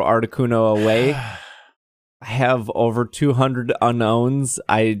to throw Articuno away. I have over 200 unknowns.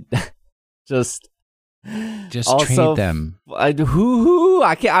 I just trade them. I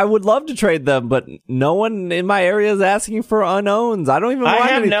would love to trade them, but no one in my area is asking for unknowns. I don't even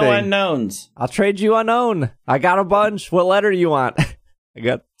want anything. I have no unknowns. I'll trade you unknown. I got a bunch. What letter do you want? I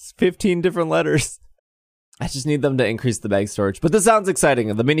got 15 different letters. I just need them to increase the bag storage. But this sounds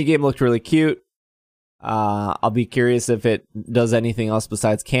exciting. The minigame looked really cute. I'll be curious if it does anything else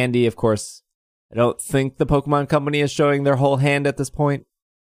besides candy. Of course, I don't think the Pokemon Company is showing their whole hand at this point.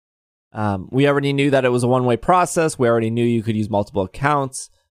 We already knew that it was a one-way process. We already knew you could use multiple accounts.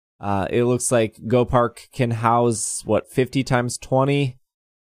 It looks like Go Park can house, 50 times 20?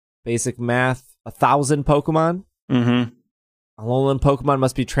 Basic math, 1,000 Pokemon? Mm-hmm. Alolan Pokemon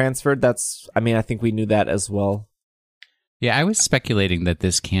must be transferred. I think we knew that as well. Yeah, I was speculating that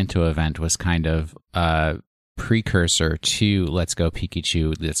this Kanto event was kind of a precursor to Let's Go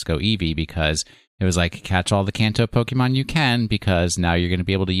Pikachu, Let's Go Eevee, because it was like, catch all the Kanto Pokemon you can, because now you're going to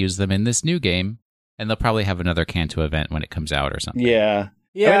be able to use them in this new game. And they'll probably have another Kanto event when it comes out or something. Yeah.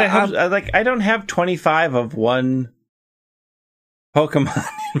 I don't have 25 of one Pokemon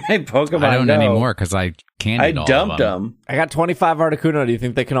in my Pokemon I don't Go. anymore because I candied all of dumped them. I got 25 Articuno. Do you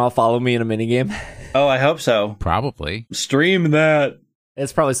think they can all follow me in a minigame? Oh, I hope so. Probably. Stream that.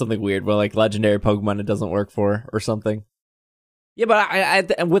 It's probably something weird where like legendary Pokemon it doesn't work for or something. Yeah, but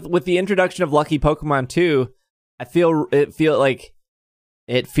I with the introduction of Lucky Pokemon 2,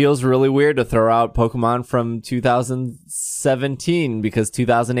 it feels really weird to throw out Pokemon from 2017 because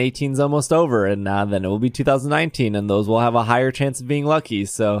 2018 is almost over, and then it will be 2019, and those will have a higher chance of being lucky.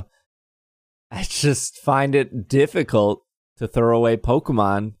 So I just find it difficult to throw away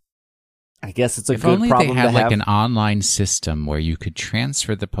Pokemon. I guess it's a good problem to have. If only they had like an online system where you could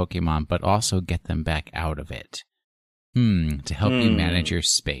transfer the Pokemon, but also get them back out of it. To help you manage your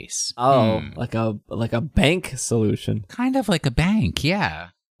space. Oh, like a bank solution. Kind of like a bank,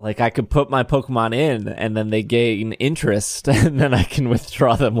 yeah. Like I could put my Pokemon in, and then they gain interest, and then I can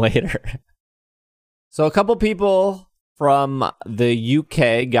withdraw them later. So a couple people from the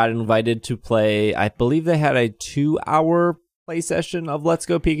UK got invited to play. I believe they had a 2-hour play session of Let's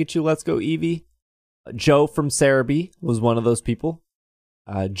Go Pikachu, Let's Go Eevee. Joe from Cerebi was one of those people.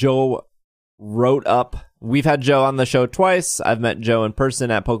 Joe wrote up. We've had Joe on the show twice. I've met Joe in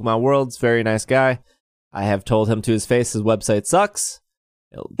person at Pokemon Worlds. Very nice guy. I have told him to his face his website sucks.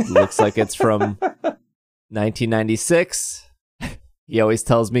 It looks like it's from 1996. He always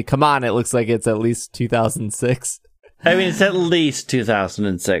tells me, come on, it looks like it's at least 2006. I mean, it's at least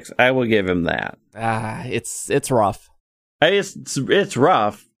 2006. I will give him that. It's rough. It's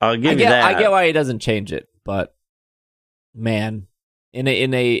rough. I'll give you that. I get why he doesn't change it, but man, in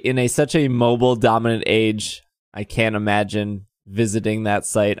a such a mobile dominant age, I can't imagine visiting that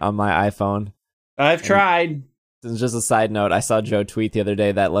site on my iPhone. I've tried. This is just a side note. I saw Joe tweet the other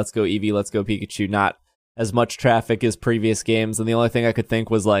day that Let's Go Eevee, Let's Go Pikachu, not as much traffic as previous games, and the only thing I could think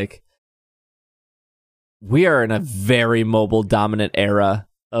was like, we are in a very mobile dominant era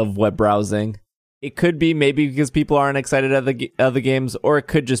of web browsing. It could be maybe because people aren't excited at the games, or it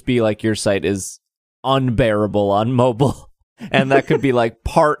could just be like your site is unbearable on mobile. And that could be like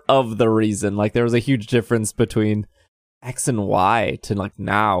part of the reason. Like there was a huge difference between X and Y to like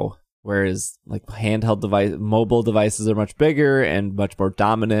now, whereas like mobile devices are much bigger and much more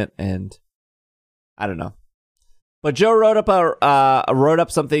dominant, and I don't know. But Joe wrote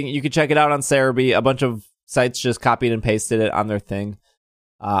up something. You can check it out on Cerebi. A bunch of sites just copied and pasted it on their thing.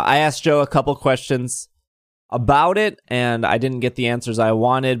 I asked Joe a couple questions about it, and I didn't get the answers I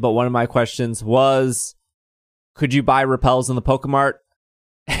wanted, but one of my questions was, could you buy repels in the Pokemart?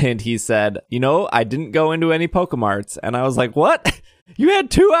 And he said, I didn't go into any Pokemarts. And I was like, what? You had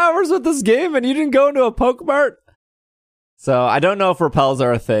 2 hours with this game and you didn't go into a Pokemart? So I don't know if repels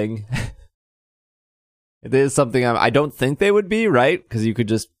are a thing. It is something I don't think they would be, right? Because you could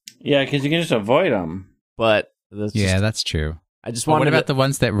just... Yeah, because you can just avoid them. But... that's true. I just wanted. What about the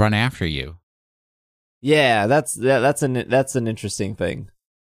ones that run after you? Yeah, that's an interesting thing.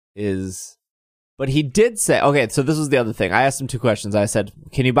 But he did say, okay, so this was the other thing. I asked him 2 questions. I said,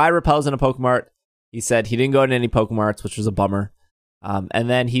 can you buy repels in a Pokemart? He said he didn't go into any Pokemarts, which was a bummer. And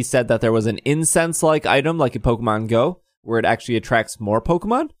then he said that there was an incense-like item, like in Pokemon GO, where it actually attracts more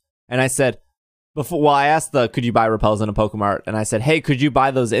Pokemon. And I said, I asked could you buy repels in a Pokemart? And I said, hey, could you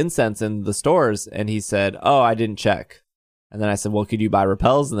buy those incense in the stores? And he said, oh, I didn't check. And then I said, well, could you buy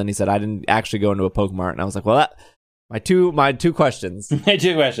repels? And then he said, I didn't actually go into a Pokemart. And I was like, well, my two questions. My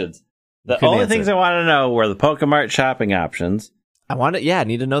 2 questions. The only things I want to know were the Pokemart shopping options. I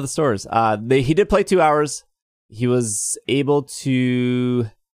need to know the stores. He did play 2 hours. He was able to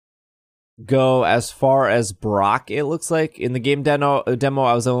go as far as Brock, it looks like. In the game demo,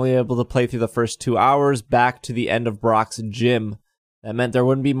 I was only able to play through the first 2 hours back to the end of Brock's gym. That meant there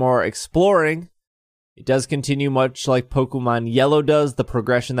wouldn't be more exploring. It does continue much like Pokemon Yellow does, the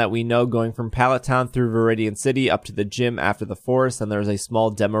progression that we know going from Pallet Town through Viridian City up to the gym after the forest, and there's a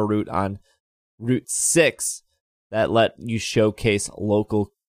small demo route on Route 6 that let you showcase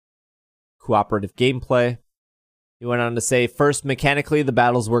local cooperative gameplay. He went on to say, first, mechanically, the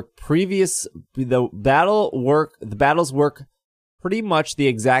battles work pretty much the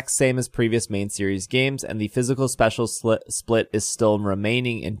exact same as previous main series games, and the physical special split is still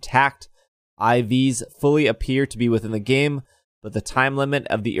remaining intact. IVs fully appear to be within the game, but the time limit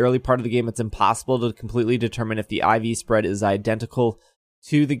of the early part of the game, it's impossible to completely determine if the IV spread is identical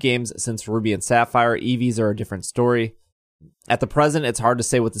to the games since Ruby and Sapphire. EVs are a different story. At the present, it's hard to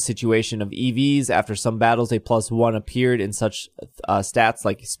say what the situation of EVs. After some battles, a +1 appeared in such stats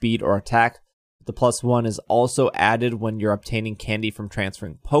like speed or attack. The +1 is also added when you're obtaining candy from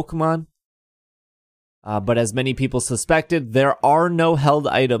transferring Pokemon. But as many people suspected, there are no held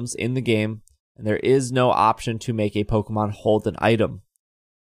items in the game, and there is no option to make a Pokemon hold an item.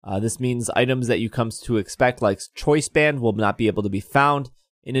 This means items that you come to expect, like Choice Band, will not be able to be found.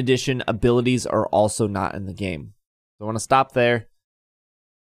 In addition, abilities are also not in the game. So I want to stop there.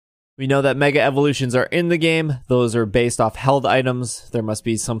 We know that Mega Evolutions are in the game. Those are based off held items. There must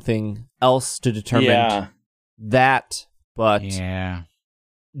be something else to determine that. But yeah.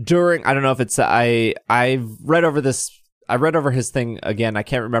 I don't know if it's, I've read over this. I read over his thing again. I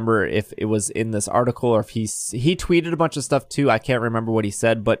can't remember if it was in this article or if he tweeted a bunch of stuff too. I can't remember what he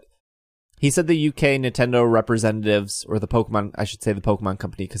said, but he said the UK Nintendo representatives, or the Pokemon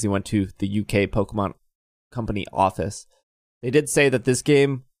company, because he went to the UK Pokemon company office. They did say that this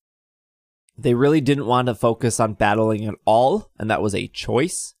game, they really didn't want to focus on battling at all, and that was a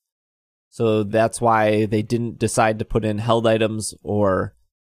choice. So that's why they didn't decide to put in held items or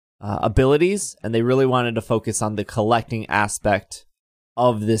abilities, and they really wanted to focus on the collecting aspect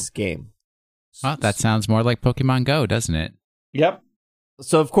of this game. Well, that sounds more like Pokemon GO, doesn't it? Yep.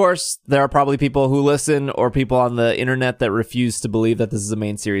 So, of course, there are probably people who listen or people on the internet that refuse to believe that this is a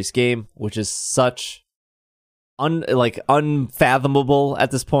main series game, which is such unfathomable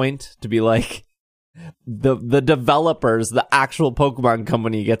at this point to be like, the developers, the actual Pokemon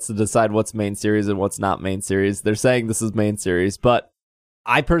company gets to decide what's main series and what's not main series. They're saying this is main series, but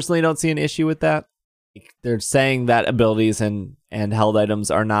I personally don't see an issue with that. They're saying that abilities and held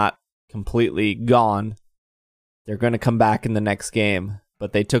items are not completely gone. They're going to come back in the next game,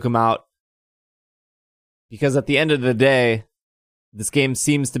 but they took them out Because at the end of the day, this game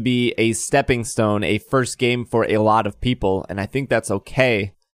seems to be a stepping stone, a first game for a lot of people, and I think that's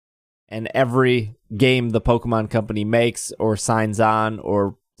okay. And every game the Pokemon Company makes or signs on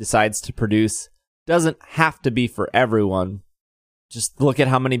or decides to produce doesn't have to be for everyone. Just look at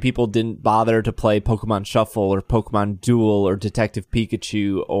how many people didn't bother to play Pokemon Shuffle or Pokemon Duel or Detective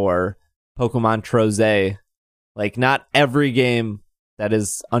Pikachu or Pokemon Troze. Like, not every game that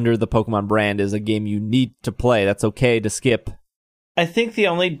is under the Pokemon brand is a game you need to play. That's okay to skip. I think the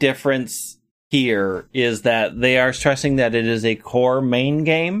only difference here is that they are stressing that it is a core main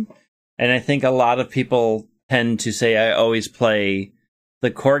game. And I think a lot of people tend to say, I always play the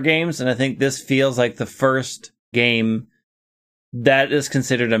core games. And I think this feels like the first game that is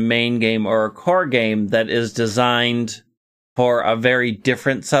considered a main game or a core game that is designed for a very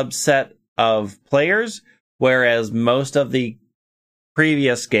different subset of players. Whereas most of the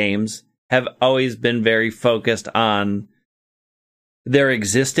previous games have always been very focused on their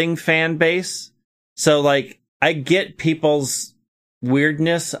existing fan base. So, like, I get people's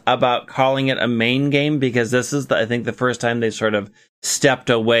weirdness about calling it a main game because this is, I think, the first time they sort of stepped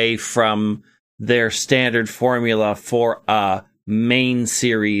away from their standard formula for a main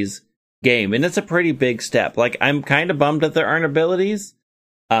series game. And it's a pretty big step. Like, I'm kind of bummed that there aren't abilities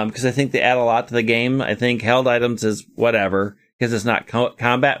because I think they add a lot to the game. I think held items is whatever because it's not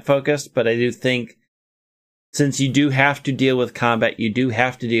combat focused, but I do think since you do have to deal with combat, you do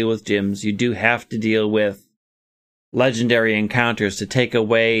have to deal with gyms, you do have to deal with legendary encounters. To take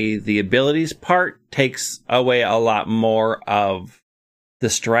away the abilities part takes away a lot more of the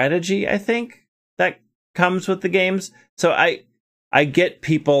strategy, I think, that comes with the games. So I get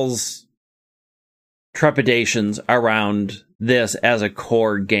people's trepidations around this as a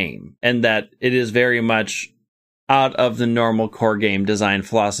core game, and that it is very much out of the normal core game design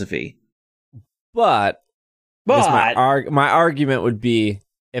philosophy. But my argument would be,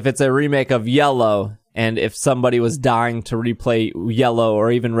 if it's a remake of Yellow, and if somebody was dying to replay Yellow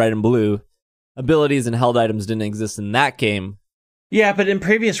or even Red and Blue, abilities and held items didn't exist in that game. Yeah, but in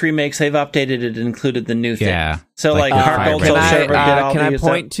previous remakes, they've updated it and incled the new things. Yeah. So, like Heart Gold, Soul Silver did all Can I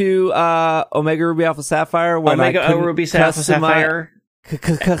point to Omega Ruby Alpha Sapphire? When Omega Ruby Alpha Sapphire.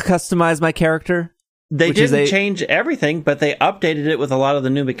 Customize my character? They didn't change everything, but they updated it with a lot of the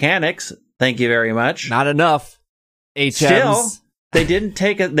new mechanics. Thank you very much. Not enough. HMs. Still, they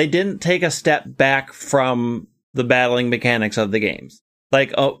didn't take a step back from the battling mechanics of the games.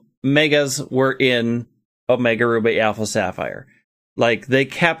 Like, Megas were in Omega Ruby Alpha Sapphire. Like, they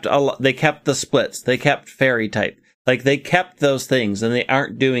kept the splits, they kept fairy type. Like, they kept those things, and they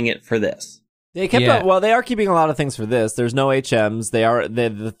aren't doing it for this. They kept they are keeping a lot of things for this. There's no HMs.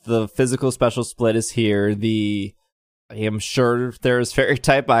 The physical special split is here. I am sure there's fairy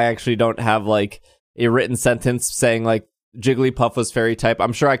type. I actually don't have like a written sentence saying like Jigglypuff was fairy type.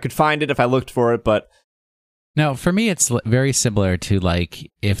 I'm sure I could find it if I looked for it, but no, for me it's very similar to,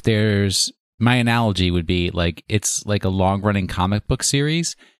 like, if there's, my analogy would be like, it's like a long-running comic book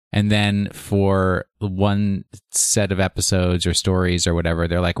series, and then for one set of episodes or stories or whatever,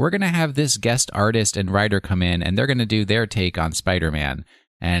 they're like, we're going to have this guest artist and writer come in, and they're going to do their take on Spider-Man.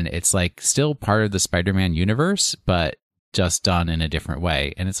 And it's like still part of the Spider-Man universe, but just done in a different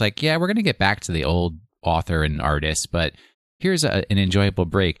way. And it's like, yeah, we're going to get back to the old author and artist, but here's an enjoyable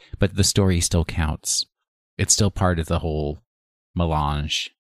break. But the story still counts. It's still part of the whole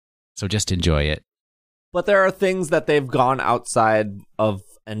melange. So just enjoy it. But there are things that they've gone outside of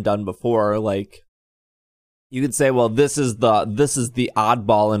and done before. Like, you could say, well, this is the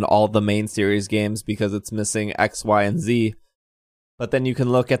oddball in all the main series games because it's missing X, Y, and Z. But then you can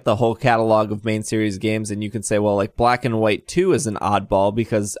look at the whole catalog of main series games and you can say, well, like Black and White 2 is an oddball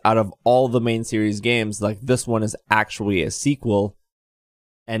because out of all the main series games, like this one is actually a sequel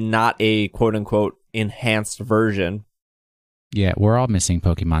and not a quote unquote enhanced version. Yeah, we're all missing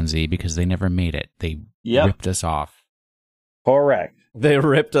Pokemon Z because they never made it. They ripped us off. Correct. They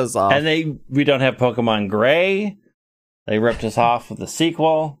ripped us off. And we don't have Pokemon Gray. They ripped us off with the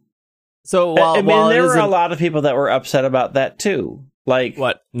sequel. So there were a lot of people that were upset about that too. Like,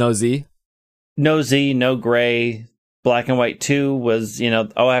 what? No Z? No Z, no Gray. Black and White 2 was,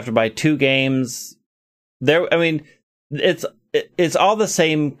 I have to buy 2 games. It's all the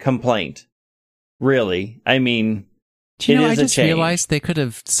same complaint. Really. I mean, do you know, I just realized they could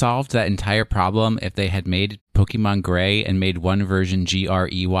have solved that entire problem if they had made Pokemon Gray and made one version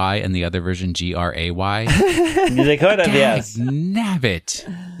GREY and the other version GRAY. They could have, yes.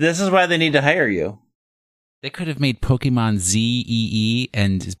 Nabbit. This is why they need to hire you. They could have made Pokemon ZEE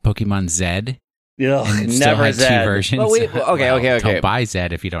and Pokemon Z. Ugh, And still never had two Zed. versions. Well, okay. Don't buy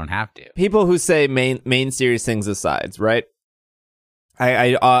Zed if you don't have to. People who say main series things aside, right?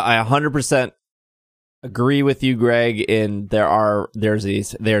 I 100% agree with you, Greg. In there's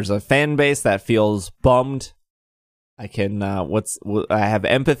a fan base that feels bummed. I can I have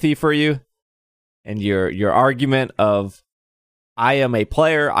empathy for you, and your argument of I am a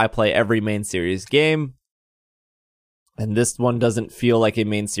player. I play every main series game, and this one doesn't feel like a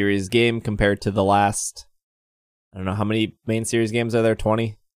main series game compared to the last. I don't know how many main series games are there.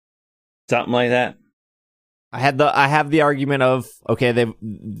 20, Something like that. I have the argument of okay,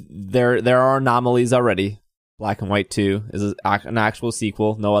 there are anomalies already. Black and White 2 is an actual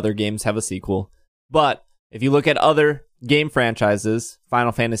sequel. No other games have a sequel. But if you look at other game franchises,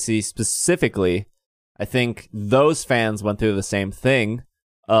 Final Fantasy specifically, I think those fans went through the same thing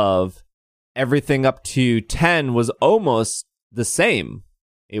of everything up to 10 was almost the same.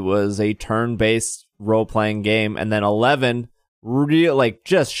 It was a turn-based role-playing game, and then 11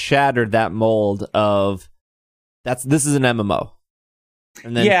 just shattered that mold of this is an MMO.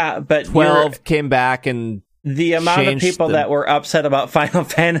 And then Yeah, but 12 came back, and the amount of people that were upset about Final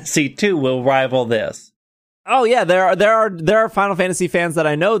Fantasy 2 will rival this. oh yeah, there are Final Fantasy fans that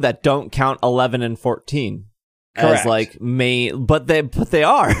I know that don't count 11 and 14 Correct. as like main, but they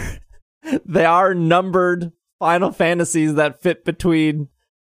are they are numbered Final Fantasies that fit between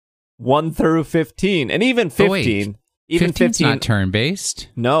 1 through 15, and even 15. Oh, wait. Even 15's 15 not turn-based.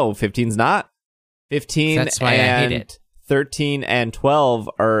 No, 15's not. 15 That's why I hate it. 13 and 12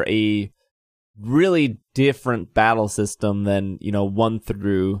 are a really different battle system than 1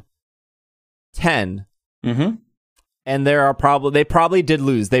 through 10. Mm-hmm. And they probably did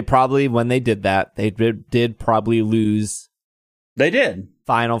lose. They probably, when they did that, they did probably lose They did.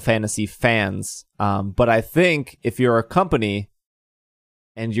 Final Fantasy fans. But I think if you're a company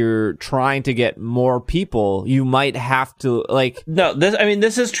and you're trying to get more people, you might have to No,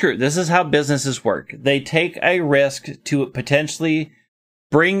 this is true. This is how businesses work. They take a risk to potentially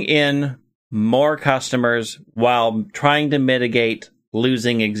bring in more customers while trying to mitigate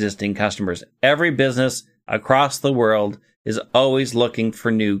losing existing customers. Every business across the world is always looking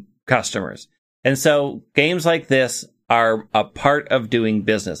for new customers. And so games like this are a part of doing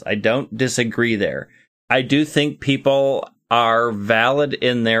business. I don't disagree there. I do think people are valid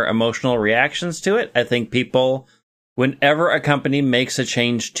in their emotional reactions to it. I think people, whenever a company makes a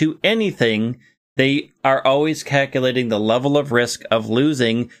change to anything, they are always calculating the level of risk of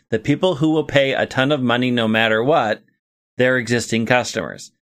losing the people who will pay a ton of money no matter what, their existing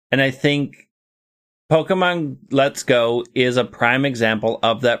customers. And I think Pokemon Let's Go is a prime example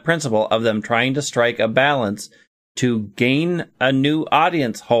of that principle of them trying to strike a balance to gain a new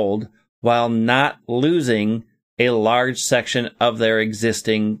audience hold while not losing a large section of their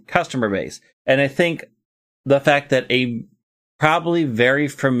existing customer base. And I think the fact that a probably very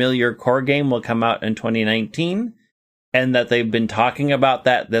familiar core game will come out in 2019 and that they've been talking about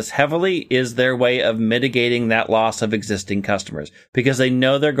that this heavily is their way of mitigating that loss of existing customers, because they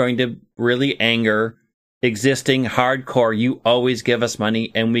know they're going to really anger existing hardcore, you always give us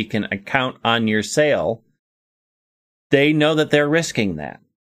money and we can account on your sale. They know that they're risking that.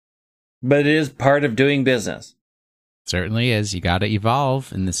 But it is part of doing business. Certainly is. You got to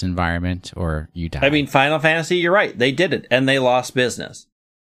evolve in this environment or you die. I mean, Final Fantasy, you're right. They did it and they lost business.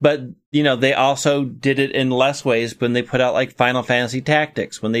 But, they also did it in less ways when they put out like Final Fantasy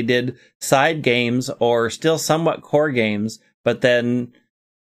Tactics, when they did side games or still somewhat core games, but then,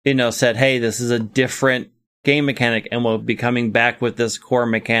 said, hey, this is a different game mechanic and we'll be coming back with this core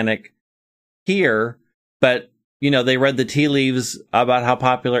mechanic here. But, they read the tea leaves about how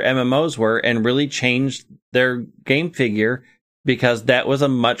popular MMOs were and really changed their game figure because that was a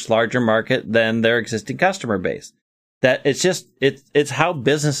much larger market than their existing customer base. That it's how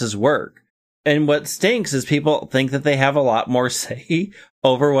businesses work. And what stinks is people think that they have a lot more say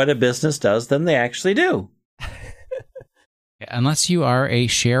over what a business does than they actually do. Unless you are a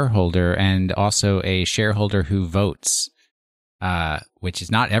shareholder and also a shareholder who votes, which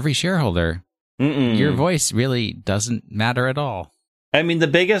is not every shareholder, your voice really doesn't matter at all. I mean, the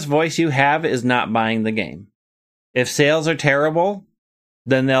biggest voice you have is not buying the game. If sales are terrible,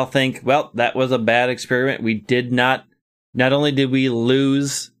 then they'll think, well, that was a bad experiment. We did not only did we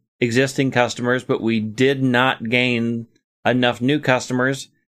lose existing customers, but we did not gain enough new customers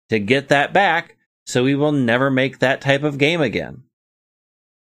to get that back. So we will never make that type of game again.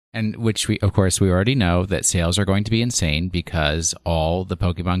 And which we already know that sales are going to be insane because all the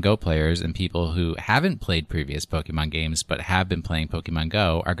Pokemon Go players and people who haven't played previous Pokemon games but have been playing Pokemon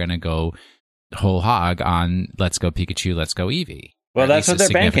Go are going to go whole hog on Let's Go Pikachu, Let's Go Eevee. Well, Or at that's least what they're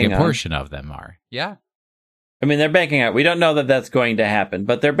a banking significant on. portion of them are. Yeah. I mean, they're banking on it. We don't know that that's going to happen,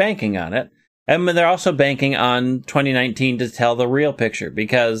 but they're banking on it. And they're also banking on 2019 to tell the real picture,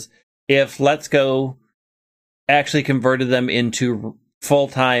 because if Let's Go actually converted them into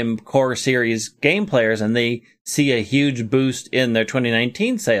full-time core series game players and they see a huge boost in their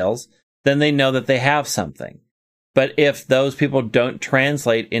 2019 sales, then they know that they have something. But if those people don't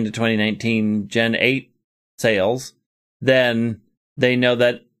translate into 2019 Gen 8 sales, then they know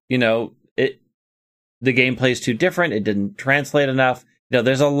that, the gameplay is too different. It didn't translate enough.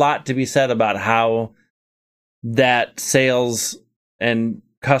 There's a lot to be said about how that sales and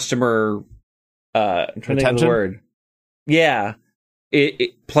customer I'm trying to think of the word. Yeah.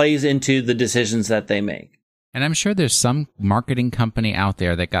 It plays into the decisions that they make. And I'm sure there's some marketing company out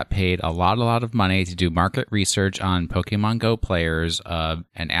there that got paid a lot of money to do market research on Pokemon Go players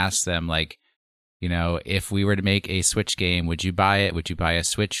and ask them, like, if we were to make a Switch game, would you buy it? Would you buy a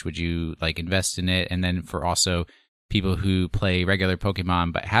Switch? Would you invest in it? And then for also people who play regular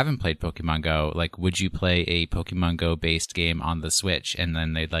Pokemon but haven't played Pokemon Go, would you play a Pokemon Go based game on the Switch? And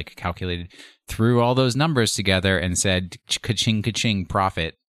then they'd calculated threw all those numbers together and said, ka-ching, ka-ching,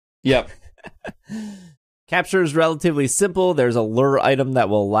 profit. Yep. Capture is relatively simple. There's a lure item that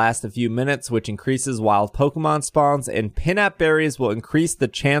will last a few minutes, which increases wild Pokemon spawns, and pin-up berries will increase the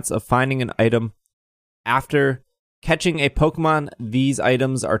chance of finding an item. After catching a Pokemon, these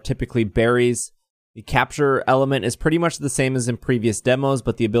items are typically berries. The capture element is pretty much the same as in previous demos,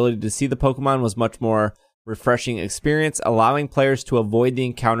 but the ability to see the Pokemon was much more refreshing experience, allowing players to avoid the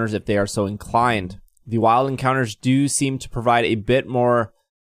encounters if they are so inclined. The wild encounters do seem to provide a bit more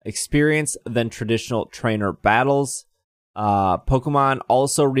experience than traditional trainer battles. Pokemon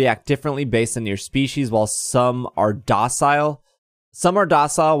also react differently based on your species. While some are docile,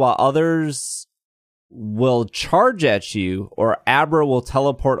 while others will charge at you, or Abra will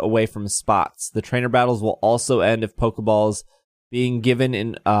teleport away from spots. The trainer battles will also end if Pokeballs being given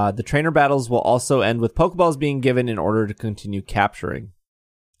in the trainer battles will also end with Pokeballs being given in order to continue capturing.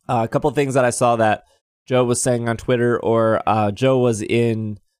 A couple of things that I saw that Joe was saying on Twitter, or Joe was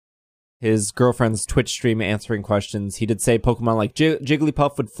in his girlfriend's Twitch stream answering questions. He did say Pokemon like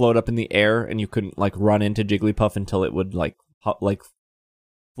Jigglypuff would float up in the air and you couldn't run into Jigglypuff until it would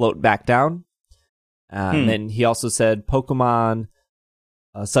float back down. And then he also said Pokemon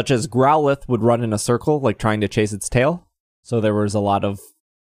such as Growlithe would run in a circle, trying to chase its tail. So there was a lot of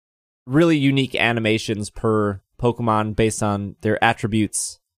really unique animations per Pokemon based on their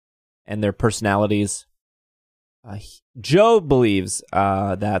attributes and their personalities. Joe believes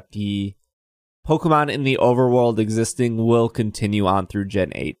that the Pokemon in the overworld existing will continue on through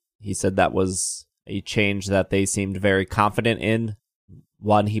Gen 8. He said that was a change that they seemed very confident in.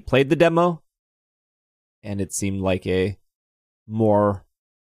 One, he played the demo, and it seemed like a more...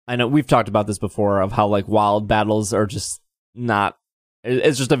 I know we've talked about this before, of how wild battles are just not...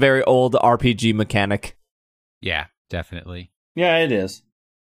 It's just a very old RPG mechanic. Yeah, definitely. Yeah, it is.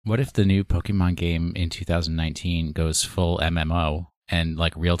 What if the new Pokemon game in 2019 goes full MMO and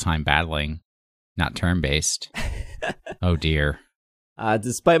real-time battling, not turn-based? Oh dear.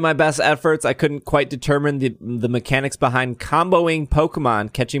 Despite my best efforts, I couldn't quite determine the mechanics behind comboing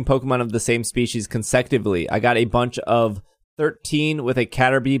Pokemon, catching Pokemon of the same species consecutively. I got a bunch of 13 with a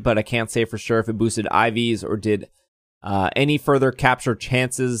Caterpie, but I can't say for sure if it boosted IVs or did any further capture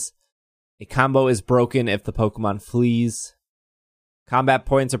chances. A combo is broken if the Pokemon flees. Combat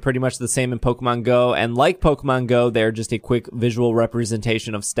points are pretty much the same in Pokemon Go, and like Pokemon Go, they're just a quick visual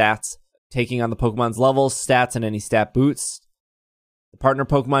representation of stats, taking on the Pokemon's levels, stats, and any stat boosts. The partner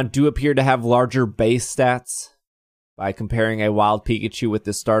Pokemon do appear to have larger base stats. By comparing a wild Pikachu with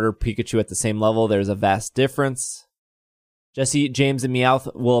the starter Pikachu at the same level, there's a vast difference. Jesse, James, and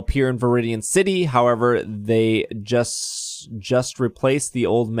Meowth will appear in Viridian City. However, they just replace the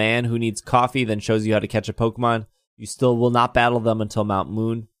old man who needs coffee, then shows you how to catch a Pokemon. You still will not battle them until Mount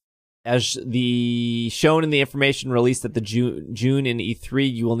Moon. As shown in the information released at the June in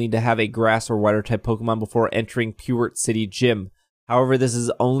E3, you will need to have a grass or water type Pokemon before entering Pewart City Gym. However, this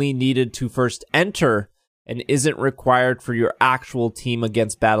is only needed to first enter and isn't required for your actual team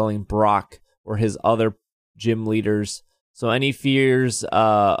against battling Brock or his other gym leaders. So any fears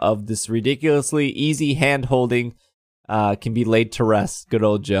of this ridiculously easy hand-holding can be laid to rest. Good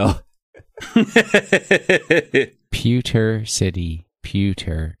old Joe. Pewter City.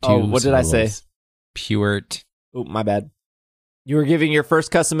 Pewter. Oh, what did I say? Pewart. Oh, my bad. You are giving your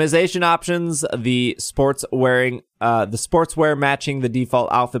first customization options, the sportswear matching the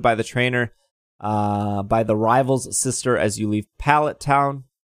default outfit by the trainer, by the rival's sister as you leave Pallet Town.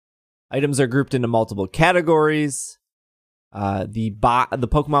 Items are grouped into multiple categories. The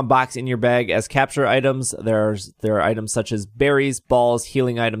Pokemon box in your bag as capture items. There are items such as berries, balls,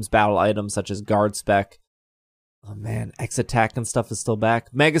 healing items, battle items such as guard spec. Oh man, X attack and stuff is still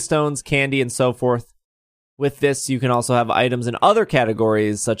back. Megastones, candy, and so forth. With this, you can also have items in other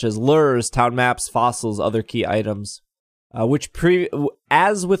categories such as lures, town maps, fossils, other key items.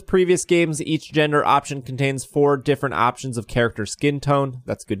 As with previous games, each gender option contains 4 different options of character skin tone.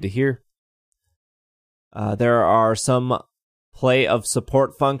 That's good to hear. There are some play of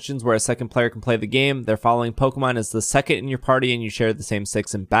support functions where a second player can play the game. Their following Pokemon is the second in your party and you share the same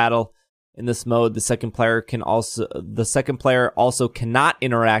 6 in battle. In this mode, the second player also cannot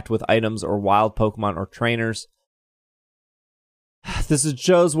interact with items or wild Pokemon or trainers. This is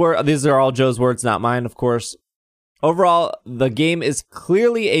Joe's word. These are all Joe's words, not mine, of course. Overall, the game is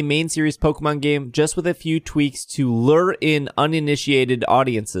clearly a main series Pokemon game, just with a few tweaks to lure in uninitiated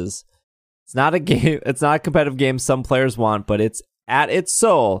audiences. It's not a game. It's not a competitive game some players want, but it's at its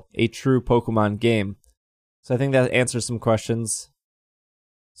soul a true Pokemon game. So I think that answers some questions.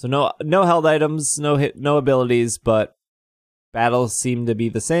 So no held items, no abilities, but battles seem to be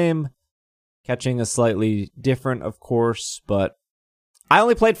the same. Catching is slightly different, of course, but I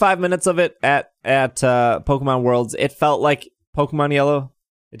only played 5 minutes of it at Pokemon Worlds. It felt like Pokemon Yellow.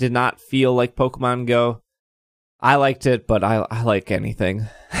 It did not feel like Pokemon Go. I liked it, but I like anything.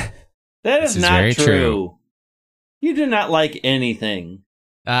 That is not true. You do not like anything.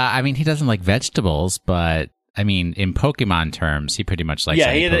 I mean, he doesn't like vegetables, but I mean, in Pokemon terms, he pretty much likes.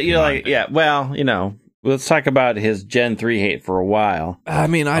 Yeah, Well, let's talk about his Gen 3 hate for a while. I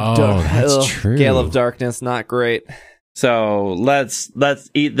mean, I don't. That's true. Gale of Darkness, not great. So let's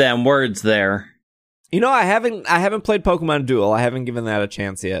eat them words there. I haven't played Pokemon Duel. I haven't given that a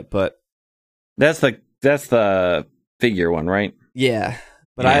chance yet, but that's the figure one, right? Yeah,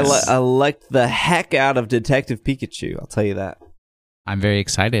 but yes. I liked the heck out of Detective Pikachu. I'll tell you that. I'm very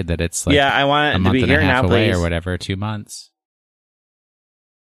excited that it's like I want it a to be month and here a half now, away please. or whatever, 2 months.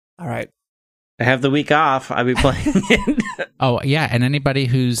 All right. I have the week off. I'll be playing it. Oh, yeah, and anybody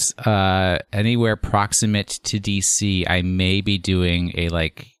who's anywhere proximate to DC, I may be doing a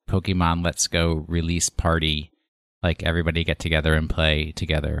Pokemon Let's Go release party, everybody get together and play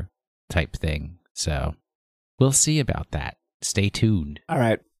together type thing. So we'll see about that. Stay tuned. All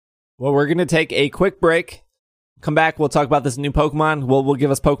right. Well, we're going to take a quick break. Come back. We'll talk about this new Pokemon. We'll give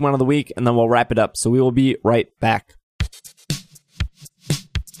us Pokemon of the week, and then we'll wrap it up. So we will be right back.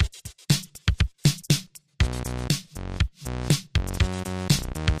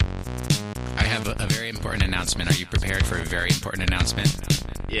 I have a very important announcement. Are you prepared for a very important announcement?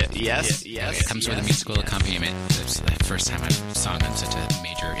 Yes. Okay, it comes with a musical accompaniment. It's the first time I've sung on such a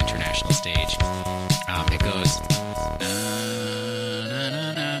major international stage. It goes.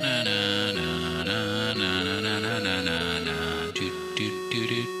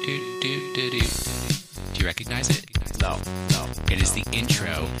 Do you recognize it? No. It is the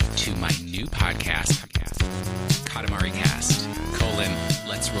intro to my new podcast, Katamari Cast,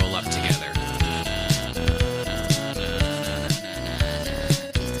 Let's Roll Up Together.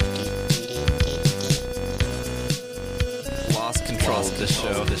 Lost control of this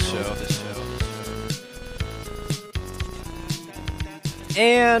show.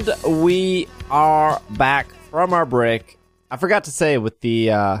 And we are back from our break. I forgot to say with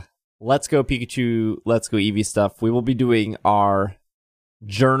the Let's Go Pikachu, Let's Go Eevee stuff, we will be doing our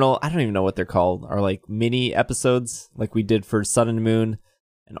journal. I don't even know what they're called. Our mini episodes like we did for Sun and Moon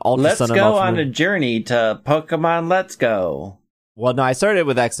and Ultra Let's Sun and go Ultra on Moon. a journey to Pokemon Let's Go. Well, no, I started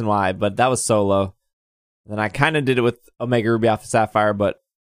with X and Y, but that was solo. Then I kind of did it with Omega Ruby Alpha Sapphire, but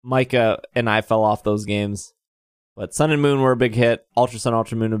Micah and I fell off those games. But Sun and Moon were a big hit. Ultra Sun,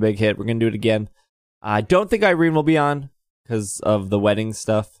 Ultra Moon, a big hit. We're going to do it again. I don't think Irene will be on because of the wedding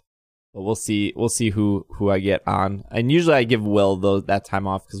stuff. But we'll see. We'll see who I get on. And usually I give Will that time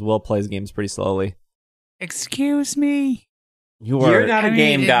off because Will plays games pretty slowly. Excuse me? You're not a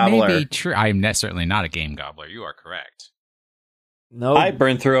game gobbler. May be true. I'm certainly not a game gobbler. You are correct. No, I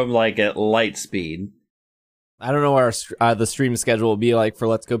burn through them at light speed. I don't know what the stream schedule will be like for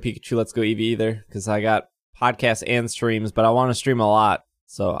Let's Go Pikachu, Let's Go Eevee either, because I got podcasts and streams, but I want to stream a lot,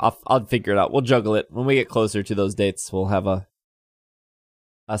 so I'll figure it out. We'll juggle it when we get closer to those dates. We'll have a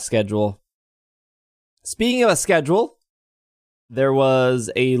schedule. Speaking of a schedule, there was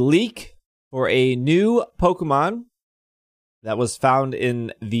a leak for a new Pokemon that was found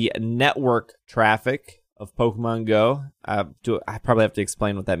in the network traffic of Pokemon Go. I probably have to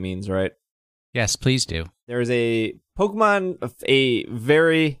explain what that means, right? Yes, please do. There's a Pokemon, a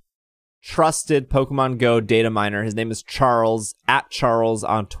very trusted Pokemon Go data miner. His name is Charles, @Charles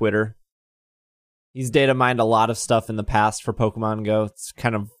on Twitter. He's data mined a lot of stuff in the past for Pokemon Go. It's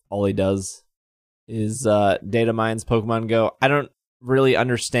kind of all he does is data mines Pokemon Go. I don't really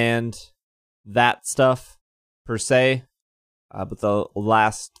understand that stuff per se, but the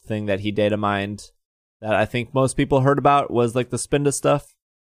last thing that he data mined that I think most people heard about was like the Spinda stuff.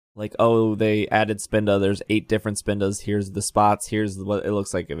 Like, oh, they added Spinda. There's 8 different Spindas. Here's the spots. Here's what it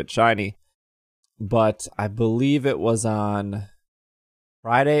looks like if it's shiny. But I believe it was on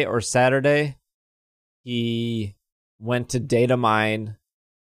Friday or Saturday. He went to data mine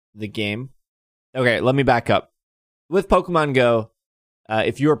the game. Okay, let me back up. With Pokemon Go,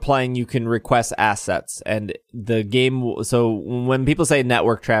 if you're playing, you can request assets. And the game, so when people say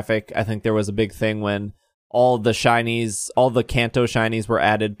network traffic, I think there was a big thing when all the shinies, all the Kanto shinies were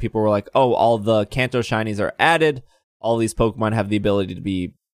added. People were like, oh, all the Kanto shinies are added. All these Pokemon have the ability to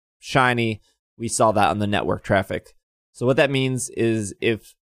be shiny. We saw that on the network traffic. So what that means is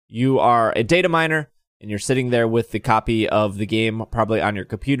if you are a data miner and you're sitting there with the copy of the game, probably on your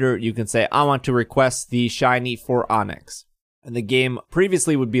computer, you can say, I want to request the shiny for Onix. And the game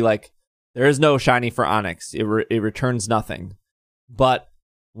previously would be like, there is no shiny for Onix. It returns nothing. But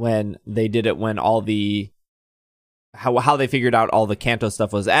when they did it, when all the how they figured out all the Kanto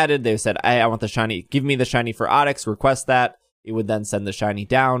stuff was added, they said, hey, I want the shiny. Give me the shiny for Onix. Request that. It would then send the shiny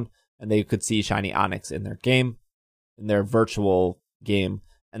down, and they could see shiny Onix in their game, in their virtual game.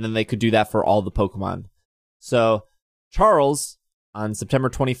 And then they could do that for all the Pokemon. So Charles, on September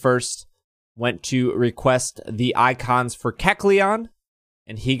 21st, went to request the icons for Kecleon,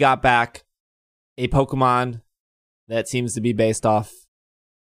 and he got back a Pokemon that seems to be based off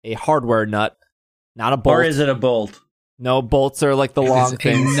a hardware nut, not a bolt. Or is it a bolt? No, bolts are like the long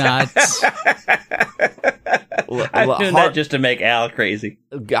things. Nuts. I'm doing that just to make Al crazy.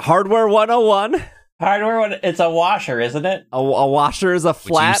 Hardware 101. Hardware one, it's a washer, isn't it? A washer is a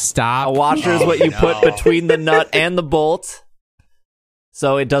flat. Would you stop? A washer is what you put between the nut and the bolt,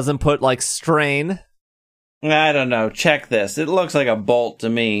 so it doesn't put like strain. I don't know. Check this. It looks like a bolt to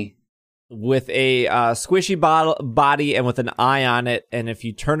me. With a squishy body and with an eye on it, and if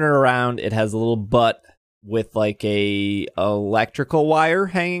you turn it around, it has a little butt with like a electrical wire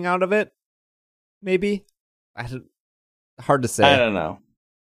hanging out of it. Maybe, hard to say. I don't know.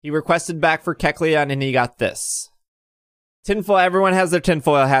 He requested back for Kecleon, and he got this. Tinfoil, everyone has their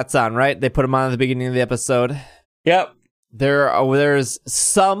tinfoil hats on, right? They put them on at the beginning of the episode. Yep. There's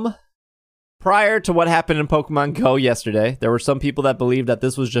some, prior to what happened in Pokemon Go yesterday, there were some people that believed that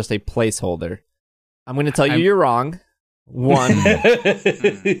this was just a placeholder. I'm going to tell you you're wrong. One,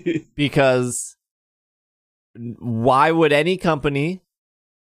 because why would any company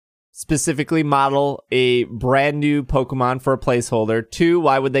specifically model a brand new Pokemon for a placeholder? 2,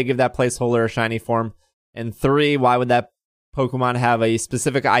 why would they give that placeholder a shiny form? And 3, why would that Pokemon have a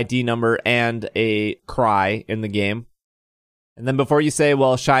specific ID number and a cry in the game? And then before you say,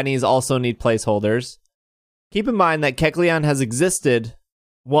 well, shinies also need placeholders, keep in mind that Kecleon has existed,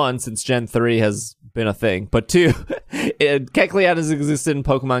 1, since Gen 3 has been a thing, but 2, Kecleon has existed in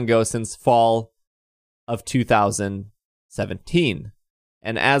Pokemon Go since fall of 2017.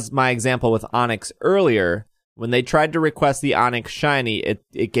 And as my example with Onix earlier, when they tried to request the Onix shiny,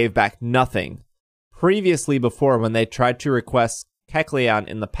 it gave back nothing. Previously, before, when they tried to request Kecleon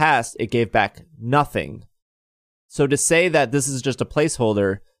in the past, it gave back nothing. So to say that this is just a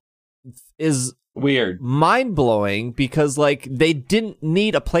placeholder is weird, mind-blowing, because like they didn't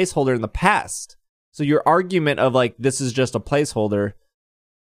need a placeholder in the past. So your argument of like this is just a placeholder,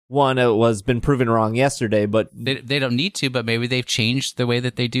 one, it was been proven wrong yesterday, but they don't need to, but maybe they've changed the way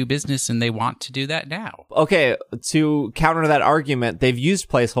that they do business and they want to do that now. Okay, to counter that argument, they've used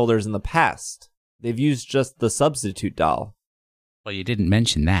placeholders in the past. They've used just the substitute doll. Well, you didn't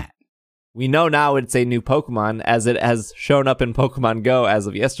mention that. We know now it's a new Pokemon, as it has shown up in Pokemon Go as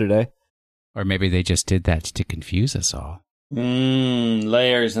of yesterday. Or maybe they just did that to confuse us all.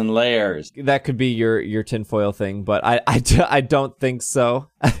 Layers and layers. That could be your tinfoil thing, but I don't think so.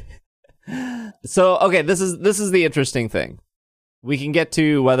 So, okay, this is the interesting thing. We can get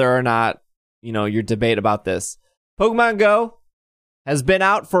to whether or not, your debate about this. Pokemon Go has been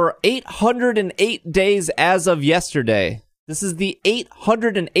out for 808 days as of yesterday. This is the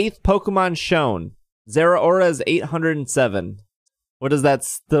 808th Pokemon shown. Zeraora is 807. What does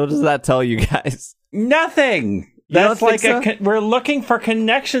that tell you guys? Nothing. That's like we're looking for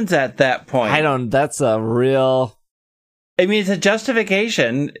connections at that point. That's a real... I mean, it's a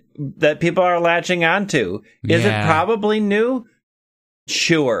justification that people are latching onto. Is it probably new?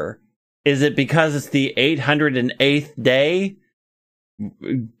 Sure. Is it because it's the 808th day?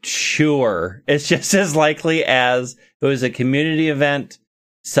 Sure. It's just as likely as it was a community event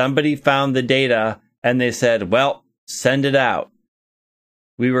somebody found the data and they said, well, send it out.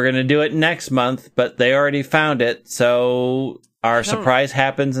 We were going to do it next month, but they already found it. So our surprise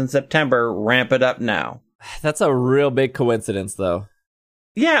happens in September. Ramp it up now. That's a real big coincidence, though.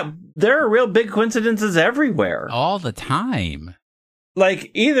 Yeah, there are real big coincidences everywhere. All the time. Like,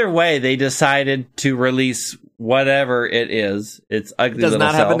 either way, they decided to release whatever it is. It's ugly It does little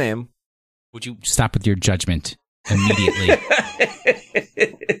not self. have a name. Would you stop with your judgment immediately?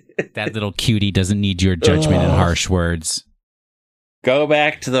 That little cutie doesn't need your judgment and harsh words. Go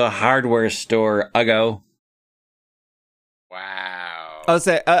back to the hardware store, Uggo. Wow. I'll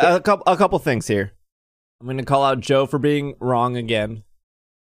say a couple things here. I'm going to call out Joe for being wrong again.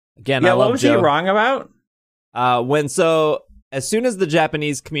 Again, I Yeah, love what was Joe. he wrong about? As soon as the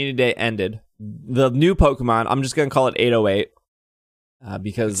Japanese Community Day ended, the new Pokemon, I'm just going to call it 808,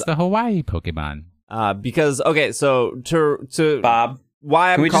 because It's the Hawaii Pokemon. okay, so to Bob.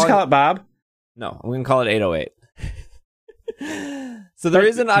 why I'm Can we just calling call it Bob? No, I'm going to call it 808. So the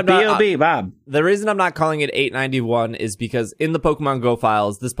reason I'm not B.O.B., Bob. the reason I'm not calling it 891 is because in the Pokemon Go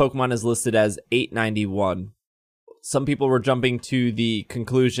files, this Pokemon is listed as 891. Some people were jumping to the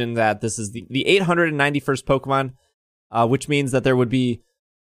conclusion that this is the 891st Pokemon, which means that there would be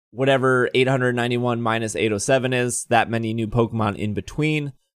whatever 891 minus 807 is, that many new Pokemon in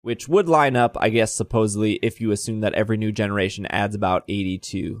between, which would line up, I guess, supposedly, if you assume that every new generation adds about 80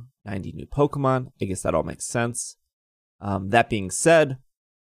 to 90 new Pokemon. I guess that all makes sense. That being said,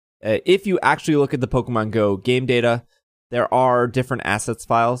 if you actually look at the Pokemon Go game data, there are different assets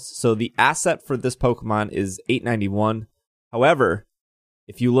files. So the asset for this Pokemon is 891. However,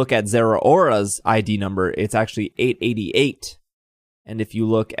 if you look at Zeraora's ID number, it's actually 888. And if you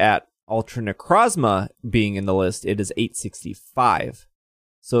look at Ultra Necrozma being in the list, it is 865.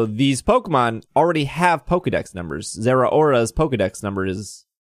 So these Pokemon already have Pokedex numbers. Zeraora's Pokedex number is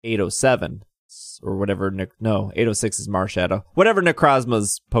 807. Or whatever, 806 is Marshadow. Whatever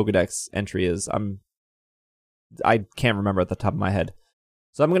Necrozma's Pokedex entry is, I can't remember at the top of my head.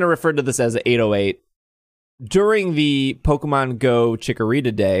 So I'm going to refer to this as 808. During the Pokemon Go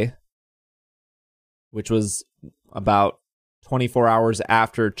Chikorita Day, which was about 24 hours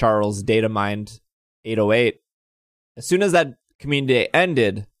after Charles data mined 808, as soon as that community day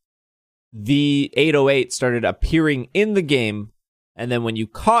ended, the 808 started appearing in the game. And then when you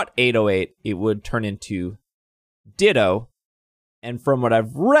caught 808, it would turn into Ditto. And from what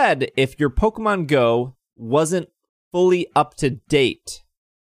I've read, if your Pokemon Go wasn't fully up to date,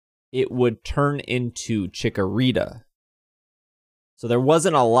 it would turn into Chikorita. So there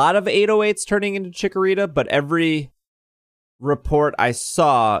wasn't a lot of 808s turning into Chikorita, but every report I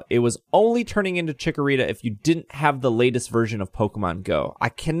saw, it was only turning into Chikorita if you didn't have the latest version of Pokemon Go. I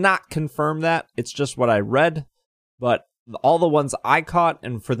cannot confirm that. It's just what I read, but all the ones I caught,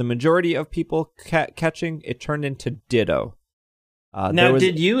 and for the majority of people catching, it turned into Ditto. Now,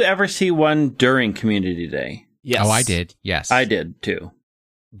 did you ever see one during Community Day? Yes. Oh, I did. Yes. I did, too.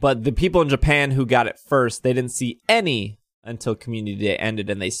 But the people in Japan who got it first, they didn't see any until Community Day ended,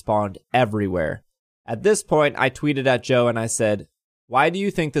 and they spawned everywhere. At this point, I tweeted at Joe, and I said, why do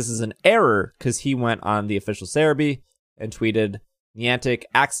you think this is an error? Because he went on the official Cerebi and tweeted, Niantic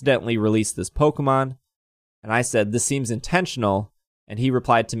accidentally released this Pokemon. And I said, this seems intentional. And he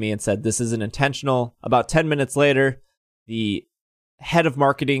replied to me and said, this isn't intentional. About 10 minutes later, the head of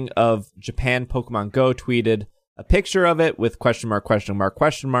marketing of Japan Pokemon Go tweeted a picture of it with question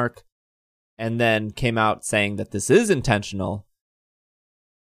mark, and then came out saying that this is intentional.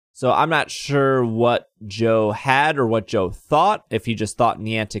 So I'm not sure what Joe had or what Joe thought, if he just thought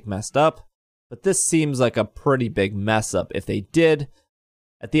Niantic messed up. But this seems like a pretty big mess up if they did.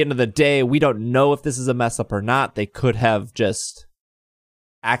 At the end of the day, we don't know if this is a mess up or not. They could have just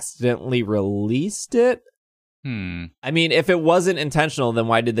accidentally released it. I mean, if it wasn't intentional, then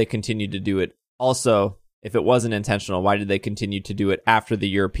why did they continue to do it? Also, if it wasn't intentional, why did they continue to do it after the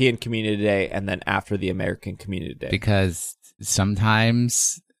European Community Day and then after the American Community Day? Because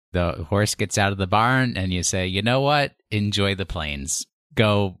sometimes the horse gets out of the barn and you say, you know what? Enjoy the plains.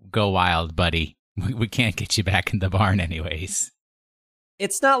 Go wild, buddy. We can't get you back in the barn anyways.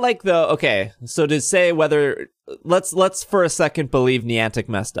 It's not like okay, so to say whether, let's for a second believe Niantic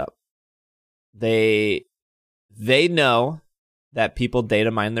messed up. They know that people data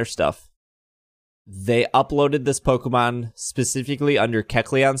mine their stuff. They uploaded this Pokemon specifically under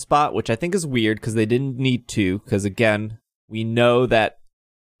Kecleon spot, which I think is weird because they didn't need to, because again, we know that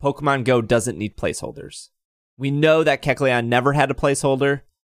Pokemon Go doesn't need placeholders. We know that Kecleon never had a placeholder,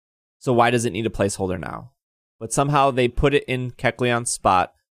 so why does it need a placeholder now? But somehow they put it in Kecleon's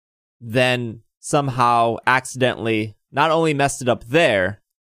spot, then somehow accidentally not only messed it up there,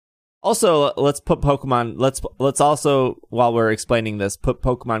 Also, let's put Pokemon. Let's also, while we're explaining this, put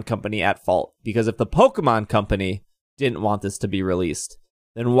Pokemon Company at fault, because if the Pokemon Company didn't want this to be released,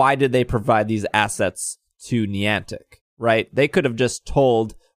 then why did they provide these assets to Niantic? Right? They could have just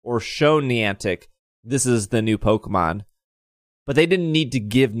told or shown Niantic this is the new Pokemon, but they didn't need to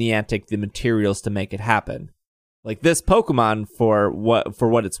give Niantic the materials to make it happen. Like, this Pokemon, for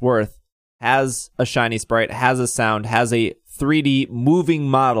what it's worth, has a shiny sprite, has a sound, has a 3D moving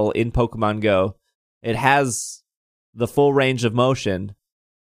model in Pokemon Go. It has the full range of motion.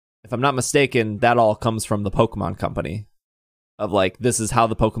 If I'm not mistaken, that all comes from the Pokemon Company. Of like, this is how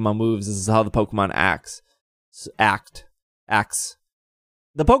the Pokemon moves, this is how the Pokemon acts.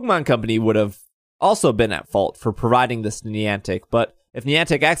 The Pokemon Company would have also been at fault for providing this to Niantic, but if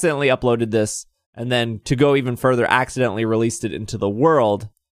Niantic accidentally uploaded this, and then to go even further, accidentally released it into the world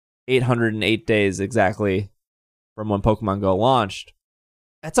 808 days exactly from when Pokemon Go launched,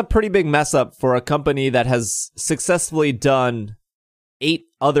 that's a pretty big mess up for a company that has successfully done 8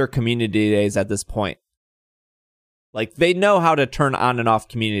 other community days at this point. Like, they know how to turn on and off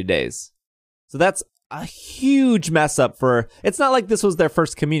community days. So that's a huge mess up for... It's not like this was their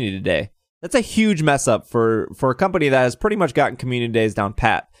first community day. That's a huge mess up for a company that has pretty much gotten community days down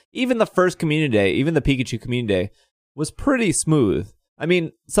pat. Even the first community day, even the Pikachu community day, was pretty smooth. I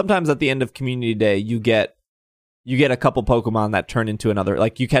mean, sometimes at the end of community day, you get a couple Pokemon that turn into another.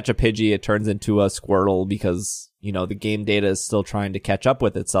 Like, you catch a Pidgey, it turns into a Squirtle because, you know, the game data is still trying to catch up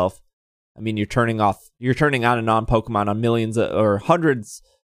with itself. I mean, you're turning on and on Pokemon on millions or hundreds,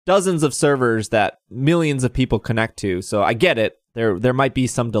 dozens of servers that millions of people connect to. So I get it. There might be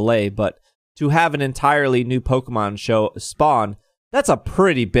some delay, but to have an entirely new Pokemon show spawn, that's a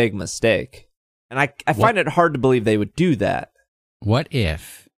pretty big mistake. And I find it hard to believe they would do that. What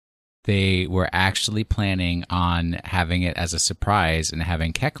if they were actually planning on having it as a surprise and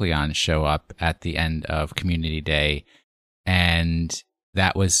having Kecleon show up at the end of Community Day? And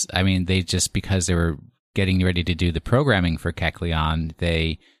that was, I mean, they just, because they were getting ready to do the programming for Kecleon,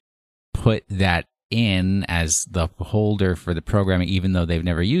 they put that in as the holder for the programming, even though they've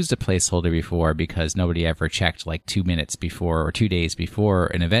never used a placeholder before, because nobody ever checked like 2 minutes before or 2 days before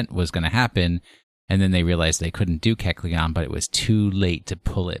an event was going to happen. And then they realized they couldn't do Kecleon, but it was too late to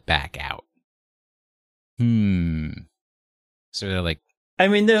pull it back out. So they're like... I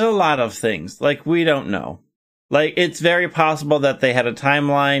mean, there's a lot of things. Like, we don't know. Like, it's very possible that they had a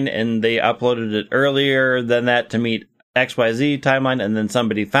timeline and they uploaded it earlier than that to meet XYZ timeline, and then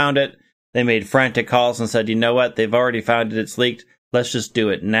somebody found it. They made frantic calls and said, you know what? They've already found it. It's leaked. Let's just do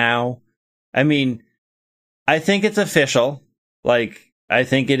it now. I mean, I think it's official. Like, I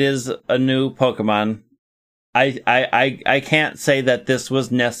think it is a new Pokemon. I can't say that this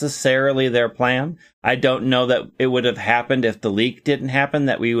was necessarily their plan. I don't know that it would have happened if the leak didn't happen,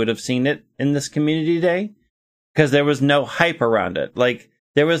 that we would have seen it in this community day. Because there was no hype around it. Like,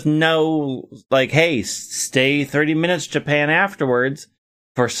 there was no, like, hey, stay 30 minutes Japan afterwards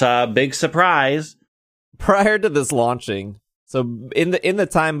for some big surprise. Prior to this launching, so in the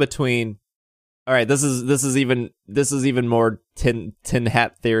time between, all right, this is even more tin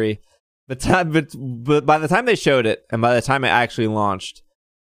hat theory. But by the time they showed it, and by the time it actually launched,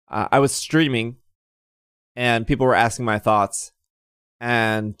 I was streaming, and people were asking my thoughts,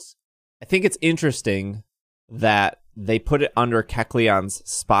 and I think it's interesting that they put it under Kecleon's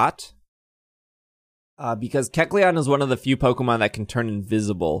spot, because Kecleon is one of the few Pokemon that can turn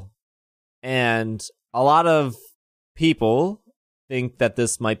invisible, and a lot of people think that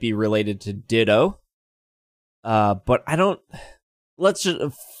this might be related to Ditto, but I don't. Let's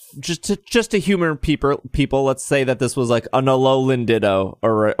just to humor people. Let's say that this was like an Alolan Ditto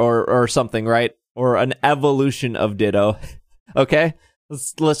or something, right? Or an evolution of Ditto. Okay,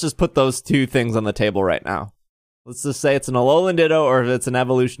 let's just put those two things on the table right now. Let's just say it's an Alolan Ditto or if it's an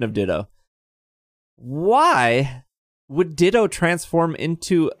evolution of Ditto. Why would Ditto transform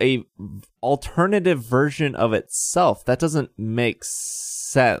into a alternative version of itself? That doesn't make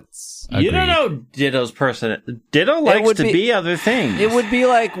sense. Agreed. You don't know Ditto's person. Ditto likes to be other things. It would be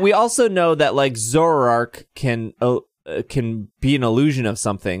like, we also know that like Zoroark can be an illusion of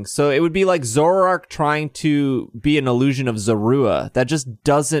something. So it would be like Zoroark trying to be an illusion of Zorua. That just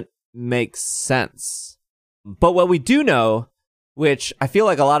doesn't make sense. But what we do know, which I feel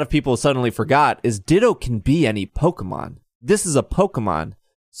like a lot of people suddenly forgot, is Ditto can be any Pokemon. This is a Pokemon.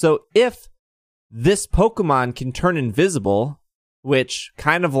 So if this Pokemon can turn invisible, which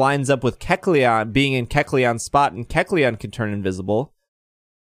kind of lines up with Kecleon being in Kecleon's spot, and Kecleon can turn invisible.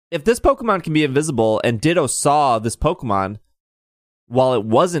 If this Pokemon can be invisible and Ditto saw this Pokemon while it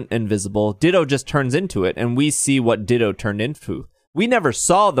wasn't invisible, Ditto just turns into it, and we see what Ditto turned into. we never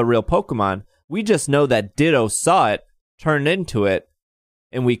saw the real Pokemon. We just know that Ditto saw it, turned into it,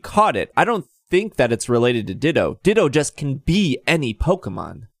 and we caught it. I don't think that it's related to Ditto. Ditto just can be any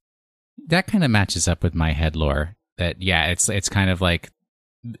Pokemon. That kind of matches up with my head lore. That, yeah, it's kind of like,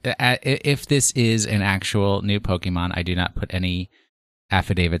 if this is an actual new Pokemon, I do not put any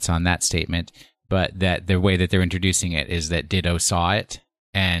affidavits on that statement, but that the way that they're introducing it is that Ditto saw it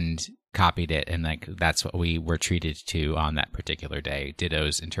and copied it, and like that's what we were treated to on that particular day.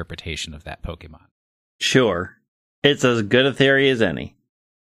 Ditto's interpretation of that Pokemon. Sure. It's as good a theory as any.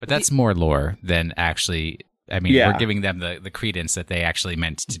 But that's more lore than actually, I mean, we're giving them the credence that they actually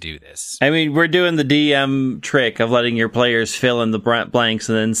meant to do this. I mean, we're doing the DM trick of letting your players fill in the blanks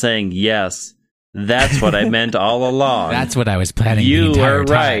and then saying, yes, that's what I meant all along. That's what I was planning the You entire were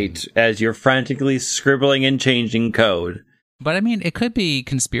time. right, as you're frantically scribbling and changing code. But I mean, it could be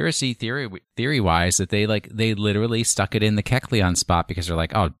conspiracy theory-wise that they literally stuck it in the Kecleon spot because they're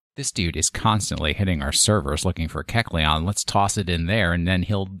like, oh, this dude is constantly hitting our servers looking for Kecleon. Let's toss it in there, and then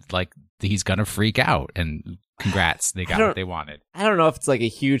he's gonna freak out. And congrats, they got what they wanted. I don't know if it's like a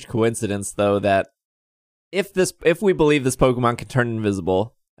huge coincidence though that if we believe this Pokemon can turn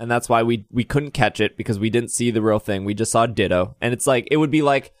invisible, and that's why we couldn't catch it because we didn't see the real thing. We just saw Ditto, and it's like it would be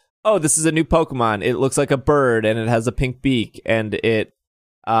like, oh, this is a new Pokemon. It looks like a bird, and it has a pink beak, and it,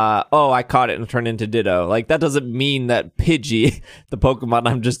 I caught it and turned into Ditto. Like, that doesn't mean that Pidgey, the Pokemon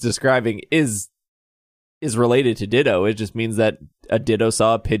I'm just describing, is related to Ditto. It just means that a Ditto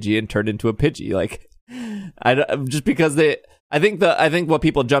saw a Pidgey and turned into a Pidgey. Like, just because I think what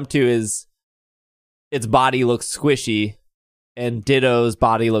people jump to is its body looks squishy, and Ditto's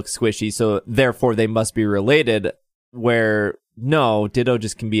body looks squishy, so therefore they must be related, where no, Ditto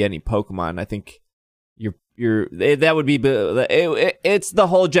just can be any Pokemon. I think that would be it's the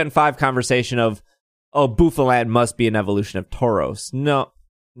whole Gen 5 conversation of, oh, Bouffalant must be an evolution of Tauros. No,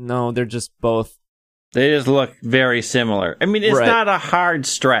 they're just both. They just look very similar. I mean, it's not a hard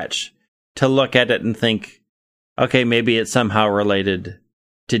stretch to look at it and think, okay, maybe it's somehow related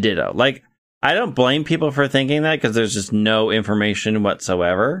to Ditto. Like, I don't blame people for thinking that because there's just no information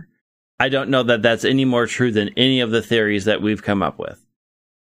whatsoever. I don't know that that's any more true than any of the theories that we've come up with.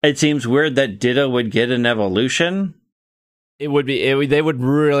 It seems weird that Ditto would get an evolution. It would be. They would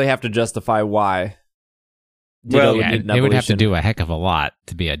really have to justify why. Ditto would need an they would have to do a heck of a lot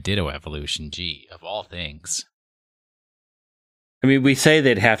to be a Ditto evolution. Gee, of all things. I mean, we say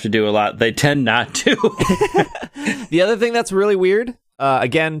they'd have to do a lot. They tend not to. The other thing that's really weird,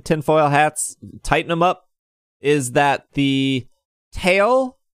 again, tinfoil hats, tighten them up, is that the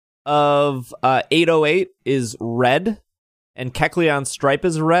tail of 808 is red, and Kecleon's stripe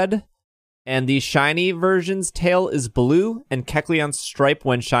is red, and the shiny version's tail is blue, and Kecleon's stripe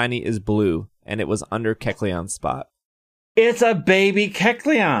when shiny is blue, and it was under Kecleon's spot. It's a baby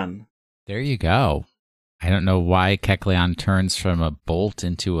Kecleon. There you go. I don't know why Kecleon turns from a bolt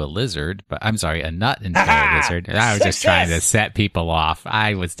into a lizard, but I'm sorry, a nut into a lizard. I was just trying to set people off.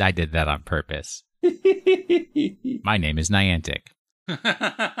 I did that on purpose. My name is Niantic.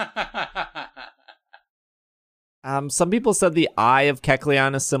 Some people said the eye of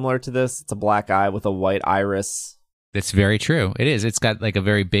Kecleon is similar to this. It's a black eye with a white iris. That's very true. It is. It's got like a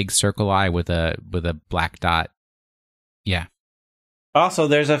very big circle eye with a black dot. Yeah. Also,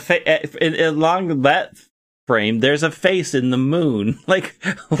 there's along that frame, there's a face in the moon. Like,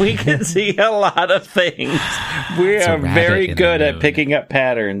 we can see a lot of things. We are very good at picking up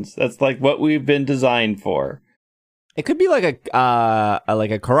patterns. That's like what we've been designed for. It could be like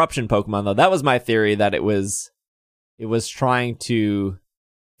a corruption Pokemon, though. That was my theory, that it was trying to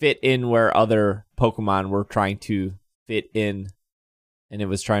fit in where other Pokemon were trying to fit in, and it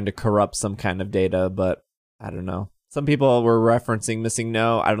was trying to corrupt some kind of data, but I don't know. Some people were referencing Missing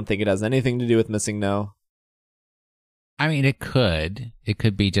No. I don't think it has anything to do with Missing No. I mean, it could. It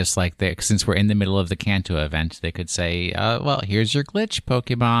could be just like, since we're in the middle of the Kanto event, they could say, well, here's your glitch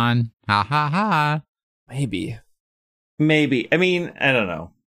Pokemon. Ha ha ha. Maybe. I mean, I don't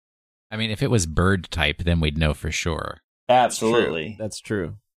know. I mean, if it was bird type, then we'd know for sure. Absolutely. That's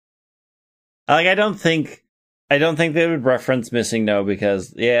true. Like, I don't think they would reference Missing No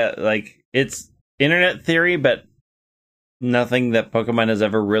because, yeah, like, it's internet theory, but nothing that Pokemon has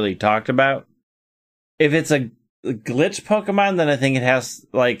ever really talked about. If it's a glitch Pokemon, then I think it has,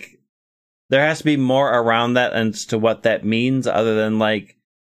 like, there has to be more around that as to what that means, other than, like,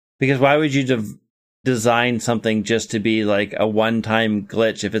 because why would you design something just to be, like, a one-time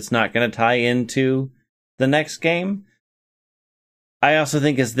glitch if it's not going to tie into the next game? I also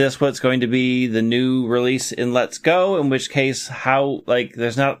think, is this what's going to be the new release in Let's Go? In which case, how, like,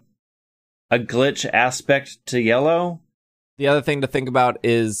 there's not a glitch aspect to Yellow? The other thing to think about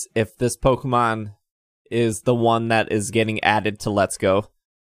is if this Pokemon is the one that is getting added to Let's Go,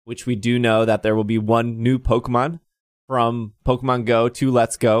 which we do know that there will be one new Pokemon from Pokemon Go to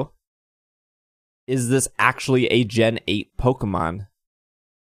Let's Go. Is this actually a Gen 8 Pokemon?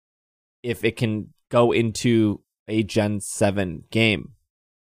 If it can go into a Gen 7 game.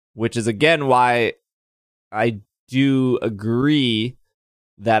 Which is again why I do agree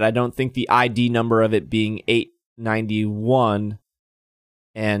that I don't think the ID number of it being 891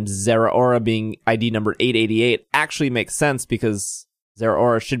 and Zeraora being ID number 888 actually makes sense, because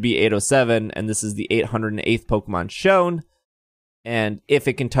Zeraora should be 807 and this is the 808th Pokemon shown. And if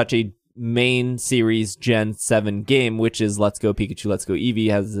it can touch a main series Gen 7 game, which is Let's Go Pikachu, Let's Go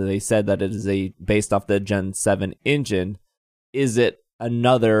Eevee, as they said that it is based off the Gen 7 engine, is it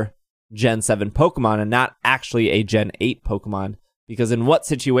another Gen 7 Pokemon and not actually a Gen 8 Pokemon? Because in what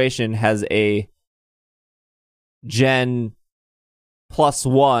situation has a Gen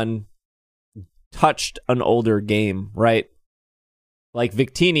 +1 touched an older game, right? Like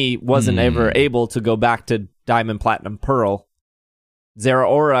Victini wasn't ever able to go back to Diamond, Platinum, Pearl.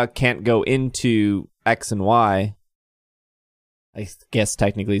 Zeraora can't go into X and Y. I guess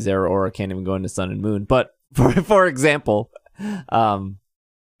technically Zeraora can't even go into Sun and Moon. But for example,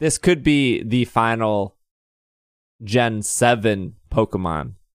 this could be the final Gen 7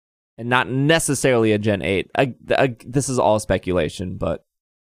 Pokemon, and not necessarily a Gen 8. This is all speculation, but...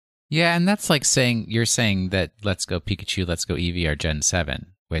 Yeah, and that's like you're saying that Let's Go Pikachu, Let's Go Eevee are Gen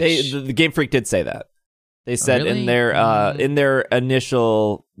 7. Which... the Game Freak did say that. They said really? in their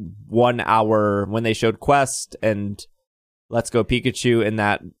initial 1 hour, when they showed Quest and Let's Go Pikachu in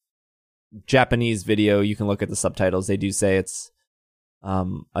that Japanese video, you can look at the subtitles. They do say it's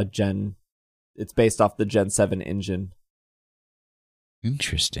it's based off the Gen 7 engine.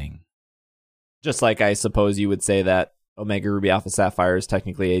 Interesting. Just like I suppose you would say that Omega Ruby Alpha Sapphire is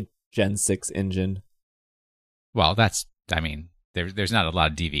technically a Gen 6 engine. Well, there's not a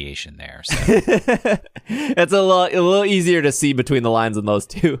lot of deviation there. So. It's a little easier to see between the lines on those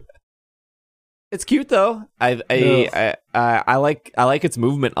two. It's cute though. I like its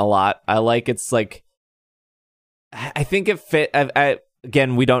movement a lot. I like its like. I think it fit.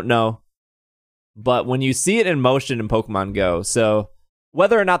 Again, we don't know, but when you see it in motion in Pokemon Go, so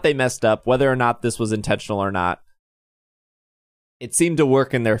whether or not they messed up, whether or not this was intentional or not, it seemed to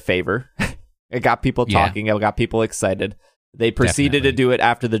work in their favor. It got people talking. It got people excited. They proceeded to do it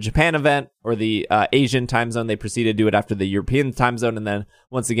after the Japan event or the Asian time zone. They proceeded to do it after the European time zone. And then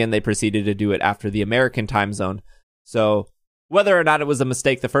once again, they proceeded to do it after the American time zone. So whether or not it was a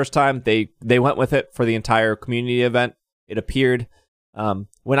mistake the first time, they went with it for the entire community event. It appeared.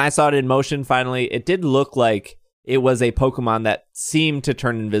 When I saw it in motion, finally, it did look like it was a Pokemon that seemed to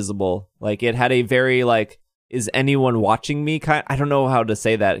turn invisible. Like it had a very like, is anyone watching me? I don't know how to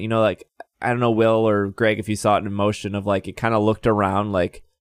say that. You know, like, I don't know, Will or Greg, if you saw it in motion of like, it kind of looked around like,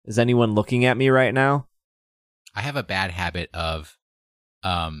 is anyone looking at me right now? I have a bad habit of,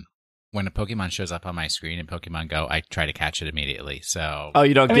 when a Pokemon shows up on my screen in Pokemon Go, I try to catch it immediately. So,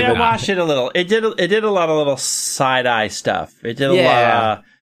 you don't give it. I watched it a little. It did a lot of little side eye stuff. It did a lot of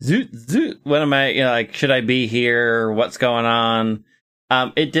zoot zoot. What am I? Like, should I be here? What's going on?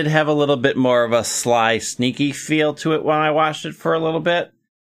 It did have a little bit more of a sly, sneaky feel to it when I watched it for a little bit.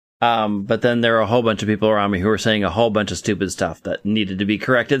 But then there were a whole bunch of people around me who were saying a whole bunch of stupid stuff that needed to be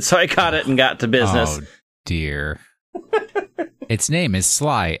corrected. So I caught it and got to business. Oh dear. Its name is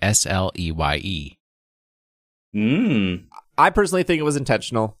Sly, Sleye. I personally think it was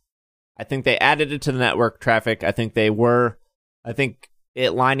intentional. I think they added it to the network traffic. I think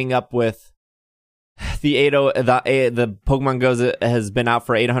it lining up with the Pokemon Go has been out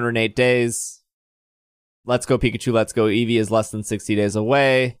for 808 days. Let's Go Pikachu, Let's Go Eevee is less than 60 days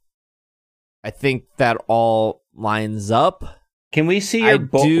away. I think that all lines up. Can we see your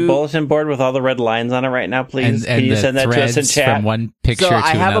bulletin board with all the red lines on it right now, please? And can you send that to us in chat? From one picture so to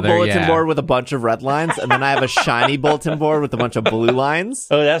I have another, a bulletin board with a bunch of red lines, and then I have a shiny bulletin board with a bunch of blue lines.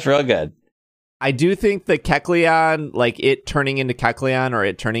 Oh, that's real good. I do think the Kecleon, like it turning into Kecleon or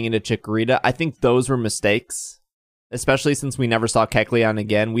it turning into Chikorita, I think those were mistakes. Especially since we never saw Kecleon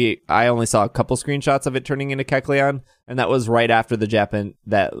again. I only saw a couple screenshots of it turning into Kecleon, and that was right after the Japanese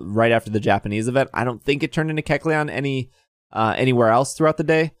event. I don't think it turned into Kecleon anywhere else throughout the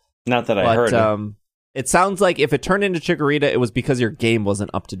day. Not that I heard. It sounds like if it turned into Chikorita, it was because your game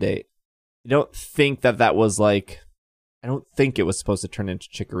wasn't up to date. I don't think that was like. I don't think it was supposed to turn into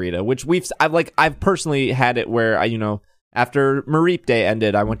Chikorita, which I've personally had it where after Mareep Day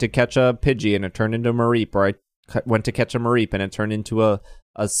ended, I went to catch a Pidgey and it turned into Mareep, or I went to catch a Mareep and it turned into a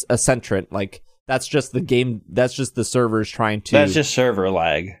Centrant. Like That's just the game. That's just the servers trying to. That's just server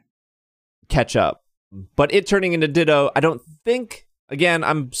lag. Catch up. But it turning into Ditto, I don't think. Again,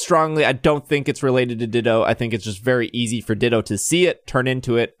 I don't think it's related to Ditto. I think it's just very easy for Ditto to see it, turn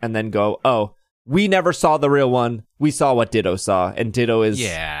into it, and then go, oh, we never saw the real one. We saw what Ditto saw, and Ditto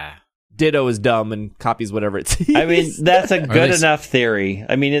is dumb and copies whatever it sees. I mean, that's a good enough theory.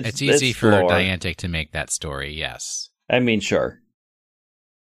 I mean, it's easy for lore. Niantic to make that story, yes. I mean, sure.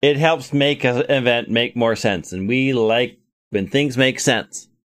 It helps make an event make more sense, and we like when things make sense.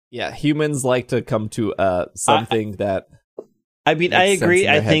 Yeah, humans like to come to something that... I mean, I agree.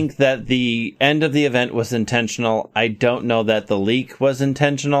 I think that the end of the event was intentional. I don't know that the leak was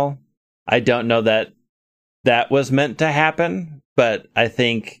intentional. I don't know that that was meant to happen, but I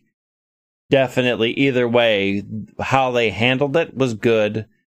think definitely either way, how they handled it was good.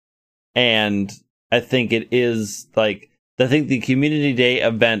 And I think it is like, I think the Community Day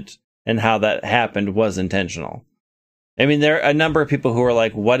event and how that happened was intentional. I mean, there are a number of people who are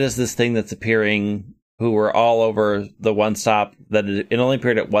like, what is this thing that's appearing, who were all over the One Stop, that it only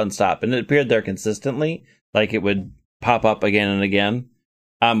appeared at One Stop, and it appeared there consistently, like it would pop up again and again.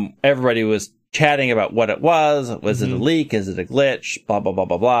 Everybody was chatting about what it was. Was it a leak? Is it a glitch? Blah, blah, blah,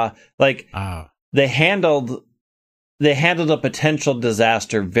 blah, blah. Like, they handled a potential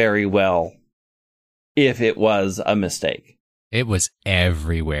disaster very well if it was a mistake. It was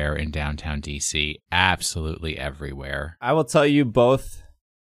everywhere in downtown DC. Absolutely everywhere. I will tell you both.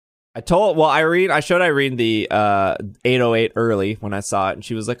 I showed Irene the 808 early when I saw it, and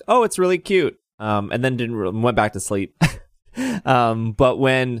she was like, "Oh, it's really cute." And then went back to sleep. But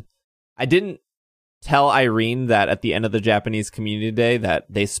when I didn't tell Irene that at the end of the Japanese Community Day that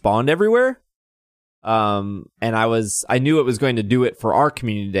they spawned everywhere, and I knew it was going to do it for our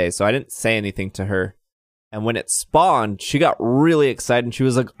Community Day, so I didn't say anything to her. And when it spawned, she got really excited, and she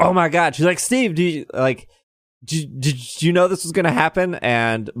was like, "Oh my god!" She's like, "Steve, did you know this was going to happen?"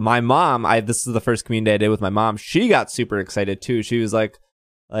 And my mom, this is the first Community Day I did with my mom. She got super excited too. She was like,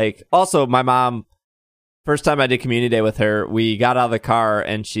 also my mom, first time I did Community Day with her, we got out of the car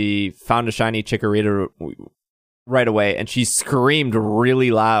and she found a shiny Chikorita right away, and she screamed really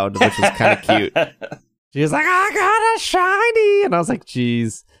loud, which was kind of cute. She was like, "I got a shiny," and I was like,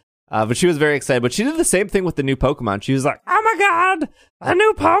 "Geez." But she was very excited. But she did the same thing with the new Pokemon. She was like, "Oh my god, a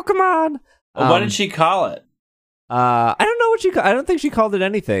new Pokemon!" What did she call it? I don't know I don't think she called it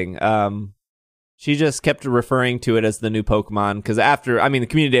anything. She just kept referring to it as the new Pokemon, because the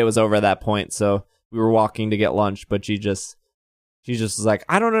Community Day was over at that point, so we were walking to get lunch, but she just was like,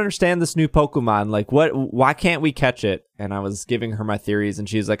 "I don't understand this new Pokemon. Like, why can't we catch it?" And I was giving her my theories, and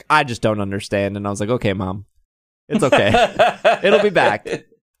she's like, "I just don't understand." And I was like, "Okay, Mom, it's okay. It'll be back."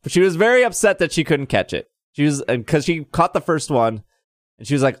 But she was very upset that she couldn't catch it. Because she caught the first one, and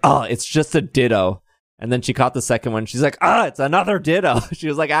she was like, "Oh, it's just a Ditto." And then she caught the second one. She's like, "It's another Ditto." She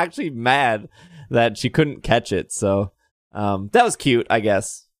was like actually mad that she couldn't catch it. So that was cute, I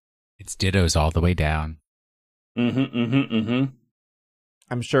guess. It's Dittos all the way down. I'm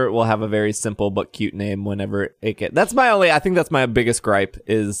sure it will have a very simple but cute name whenever it gets. I think that's my biggest gripe,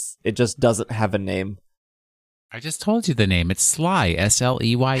 is it just doesn't have a name. I just told you the name. It's Sly,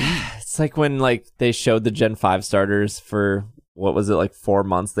 Sleye. It's like when they showed the Gen 5 starters for, what was it, 4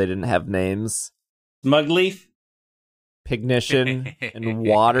 months, they didn't have names. Mugleaf? Pignition and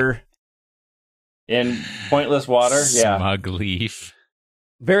Water. And Pointless Water, yeah. Mugleaf.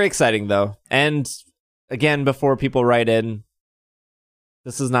 Very exciting, though. And again, before people write in,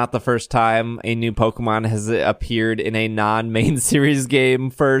 this is not the first time a new Pokemon has appeared in a non-main series game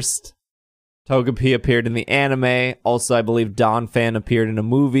first. Togepi appeared in the anime. Also, I believe Donphan appeared in a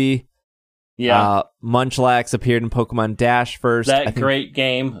movie. Yeah. Munchlax appeared in Pokemon Dash first. That great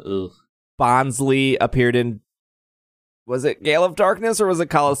game. Ugh. Bonsley appeared in, was it Gale of Darkness or was it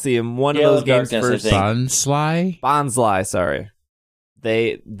Coliseum? One of those games first. Bonsly, sorry.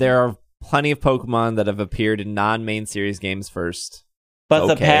 There are plenty of Pokemon that have appeared in non-main series games first. But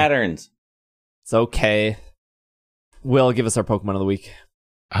the patterns. It's okay. Will, give us our Pokemon of the week.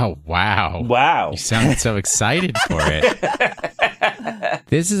 Oh, wow. Wow. You sounded so excited for it.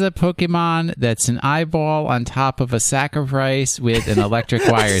 This is a Pokemon that's an eyeball on top of a sack of rice with an electric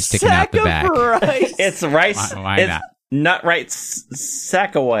wire sticking out the back. Rice. It's rice. Why not? Nut rice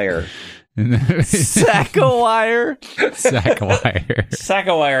sack of wire. Sack of wire? Sack of wire. Sack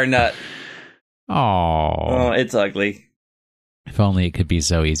of wire nut. Oh, it's ugly. If only it could be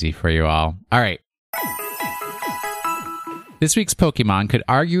so easy for you all. All right. This week's Pokemon could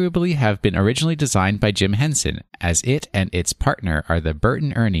arguably have been originally designed by Jim Henson, as it and its partner are the Bert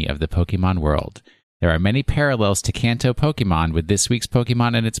and Ernie of the Pokemon world. There are many parallels to Kanto Pokemon with this week's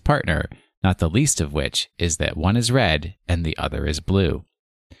Pokemon and its partner, not the least of which is that one is red and the other is blue.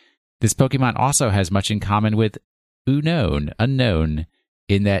 This Pokemon also has much in common with unknown,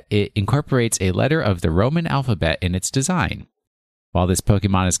 in that it incorporates a letter of the Roman alphabet in its design. While this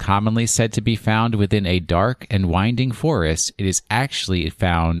Pokemon is commonly said to be found within a dark and winding forest, it is actually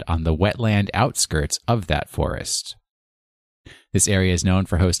found on the wetland outskirts of that forest. This area is known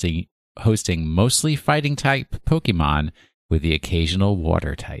for hosting mostly fighting-type Pokemon with the occasional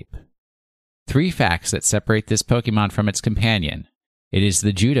water type. 3 facts that separate this Pokemon from its companion. It is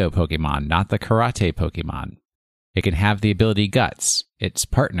the Judo Pokemon, not the Karate Pokemon. It can have the ability Guts. Its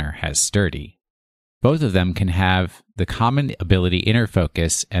partner has Sturdy. Both of them can have the common ability Inner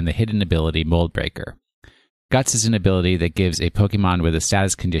Focus and the hidden ability Mold Breaker. Guts is an ability that gives a Pokemon with a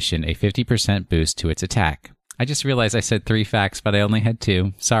status condition a 50% boost to its attack. I just realized I said 3 facts, but I only had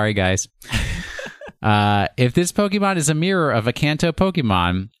 2. Sorry, guys. If this Pokemon is a mirror of a Kanto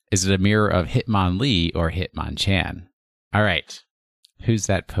Pokemon, is it a mirror of Hitmonlee or Hitmonchan? All right. Who's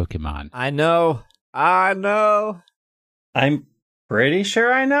that Pokemon? I know. I'm pretty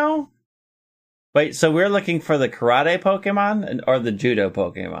sure I know. Wait, so we're looking for the karate Pokemon or the judo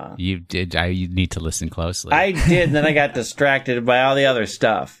Pokemon? You did. You need to listen closely. I did, and then I got distracted by all the other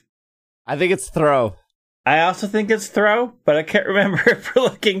stuff. I think it's Throw. I also think it's Throw, but I can't remember if we're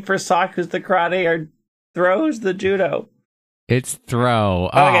looking for Sock, who's the karate, or Throw, who's the judo. It's Throw.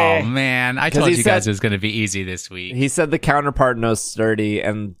 Okay. Oh, man. I told you guys it was going to be easy this week. He said the counterpart knows Sturdy,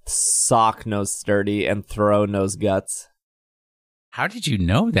 and Sock knows Sturdy, and Throw knows Guts. How did you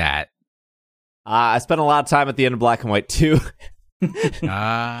know that? I spent a lot of time at the end of Black and White 2.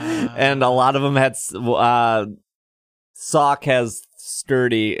 And a lot of them had... Sock has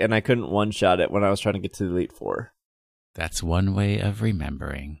Sturdy, and I couldn't one-shot it when I was trying to get to the Elite Four. That's one way of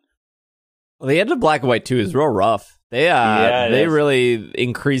remembering. Well, the end of Black and White 2 is real rough. They really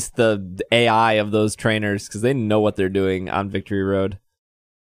increased the AI of those trainers because they know what they're doing on Victory Road.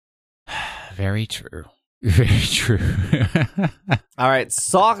 Very true. Very true. All right,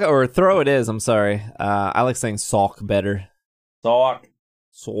 Sock or Throw it is. I'm sorry. I like saying Sock better. Sock.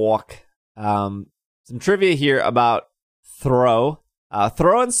 Some trivia here about Throw.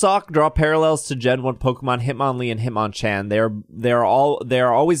 Throw and Sock draw parallels to Gen 1 Pokemon Hitmonlee and Hitmonchan. They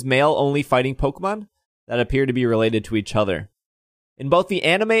are always male-only fighting Pokemon that appear to be related to each other. In both the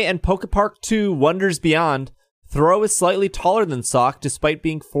anime and Pokepark 2 Wonders Beyond, Throw is slightly taller than Sock, despite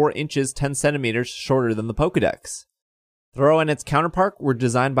being 4 inches 10 centimeters shorter than the Pokedex. Throw and its counterpart were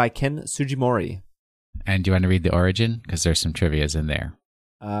designed by Ken Sugimori. And do you want to read the origin? Because there's some trivias in there.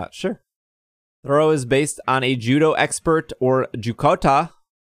 Sure. Throw is based on a judo expert or Jukota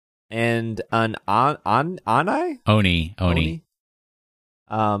and an Oni.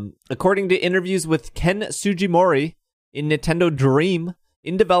 According to interviews with Ken Sugimori in Nintendo Dream,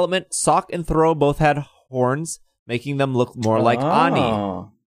 in development, Sock and Throw both had horns, making them look more like Ani.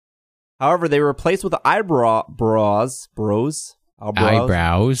 However, they were replaced with eyebrows. That's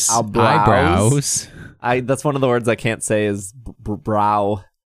one of the words I can't say is brow.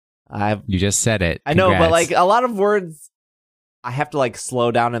 You just said it. I know, but like a lot of words I have to like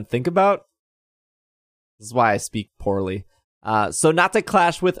slow down and think about. This is why I speak poorly. So not to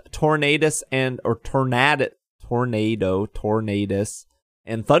clash with Tornadus and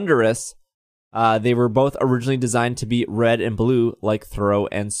Thundurus, they were both originally designed to be red and blue like Throw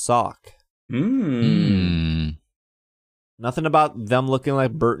and Sock. Nothing about them looking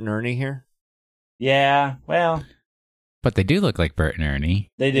like Bert and Ernie here? Yeah, well... But they do look like Bert and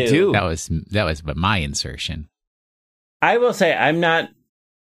Ernie. They do. That was my insertion. I will say I'm not...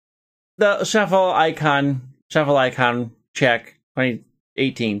 The shuffle icon check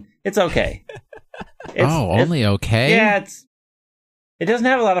 2018. It's okay. Only okay? Yeah, it doesn't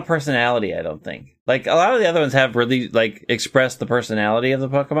have a lot of personality, I don't think. Like, a lot of the other ones have really, like, expressed the personality of the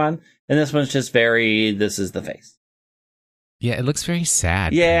Pokemon, and this one's just this is the face. Yeah, it looks very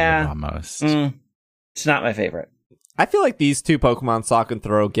sad. Yeah. Kind of, almost. It's not my favorite. I feel like these two Pokemon, Sock and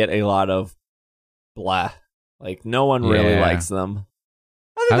Throw, get a lot of blah. Like, no one really likes them.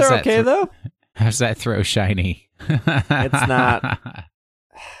 I think they're okay, though. How's that Throw shiny? It's not.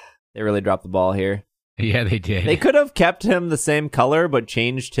 They really dropped the ball here. Yeah, they did. They could have kept him the same color, but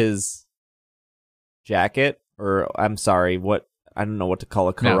changed his jacket. Or, I'm sorry, I don't know what to call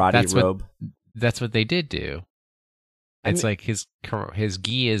a karate robe. That's what they did do. It's like his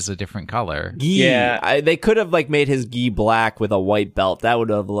gi is a different color. Gi. Yeah. They could have like made his gi black with a white belt. That would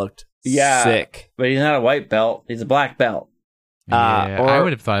have looked sick. But he's not a white belt. He's a black belt. I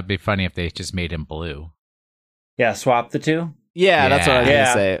would have thought it'd be funny if they just made him blue. Yeah, swap the two? Yeah, that's what I was going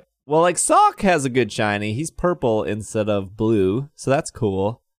to say. Well, like Sock has a good shiny. He's purple instead of blue, so that's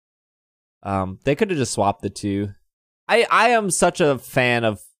cool. They could have just swapped the two. I am such a fan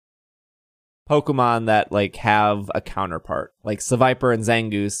of Pokemon that like have a counterpart, like Seviper and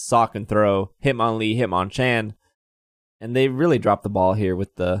Zangoose, Sock and Throw, Hitmonlee, Hitmonchan, and they really dropped the ball here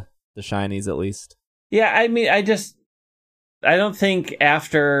with the shinies at least. Yeah, I mean, I don't think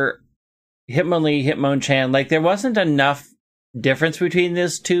after Hitmonlee, Hitmonchan, like there wasn't enough difference between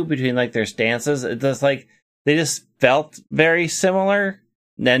these two, between like their stances. It's just like they just felt very similar,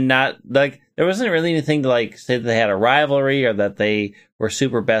 and not like there wasn't really anything to like say that they had a rivalry or that they were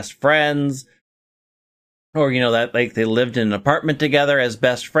super best friends, or that like they lived in an apartment together as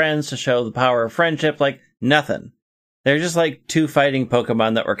best friends to show the power of friendship. Like nothing. They're just like two fighting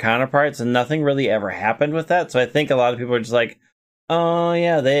Pokemon that were counterparts, and nothing really ever happened with that. So I think a lot of people are just like, oh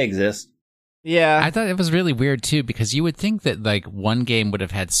yeah, they exist. Yeah. I thought it was really weird too, because you would think that like one game would have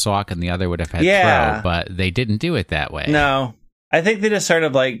had Sock and the other would have had Throw, but they didn't do it that way. No. I think they just sort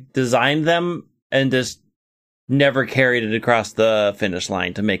of like designed them and just never carried it across the finish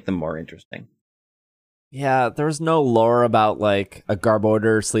line to make them more interesting. Yeah, there was no lore about like a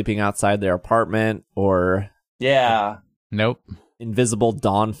Garbodor sleeping outside their apartment or Nope. invisible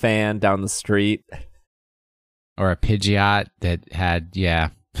Dawn fan down the street. Or a Pidgeot that had,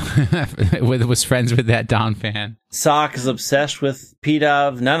 was friends with that Dawn fan. Sock is obsessed with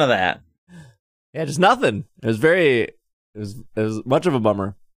PikaVee. None of that. Yeah, just nothing. It was much of a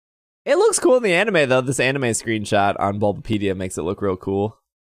bummer. It looks cool in the anime though. This anime screenshot on Bulbapedia makes it look real cool.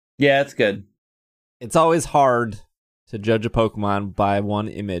 Yeah, it's good. It's always hard to judge a Pokemon by one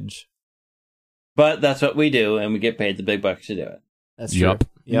image. But that's what we do, and we get paid the big bucks to do it. That's true.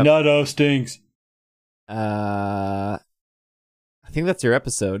 Yep. Nutto stinks. I think that's your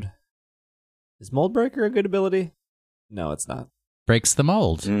episode. Is Mold Breaker a good ability? No, it's not. Breaks the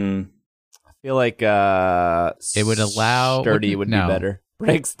mold. Mm. I feel like It would allow Sturdy would be better.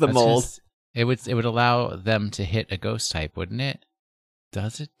 Breaks the mold. It would allow them to hit a ghost type, wouldn't it?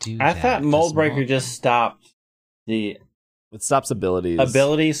 Does it do that? I thought Mold Breaker just stopped the It stops abilities.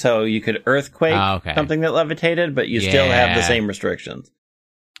 ability, so you could Earthquake something that levitated, but you still have the same restrictions.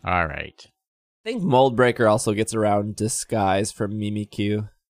 All right. I think Mold Breaker also gets around Disguise from Mimikyu.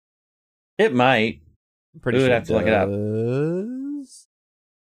 It might. I'm pretty We would sure have to look it up. does.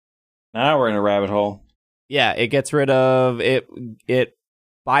 Now we're in a rabbit hole. Yeah, it gets rid of it. It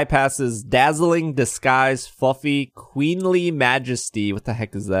bypasses Dazzling, Disguise, Fluffy, Queenly Majesty. What the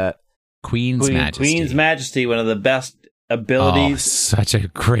heck is that? Queen's Majesty. Queen's Majesty, one of the best abilities. Oh, such a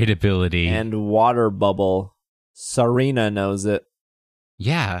great ability. And Water Bubble. Serena knows it.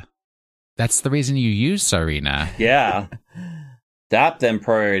 Yeah. That's the reason you use Serena. Yeah. Stop them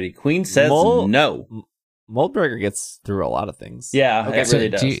priority. Queen says no. Moldbreaker gets through a lot of things. Yeah, Okay, it really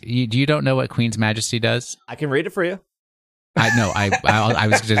does. Do you don't know what Queen's Majesty does? I can read it for you. I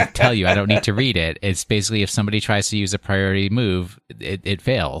was going to tell you, I don't need to read it. It's basically if somebody tries to use a priority move, it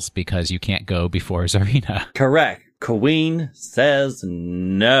fails because you can't go before Serena. Correct. Queen says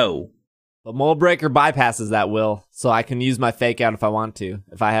no. But Moldbreaker bypasses that, Will, so I can use my Fake Out if I want to.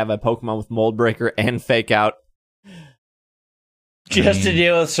 If I have a Pokemon with Moldbreaker and Fake Out. Just to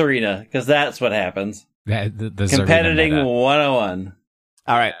deal with Serena, because that's what happens. The Competiting 101.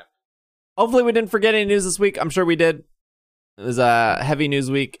 All right. Hopefully we didn't forget any news this week. I'm sure we did. It was a heavy news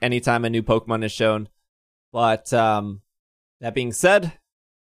week anytime a new Pokemon is shown. But that being said,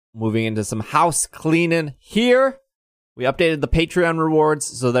 moving into some house cleaning here. We updated the Patreon rewards,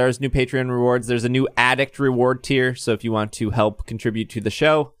 so there's new Patreon rewards. There's a new Addict reward tier, so if you want to help contribute to the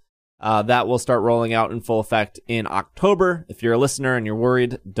show, that will start rolling out in full effect in October. If you're a listener and you're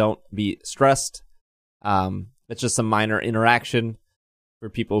worried, don't be stressed. It's just some minor interaction for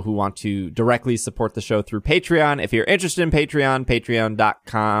people who want to directly support the show through Patreon. If you're interested in Patreon,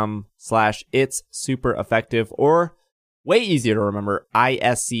 patreon.com/it's super effective, or way easier to remember,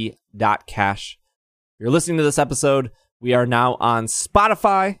 isc.cash. If you're listening to this episode, we are now on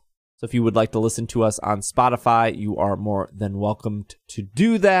Spotify. So if you would like to listen to us on Spotify, you are more than welcome to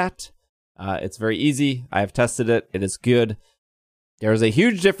do that. It's very easy. I have tested it. It is good. There's a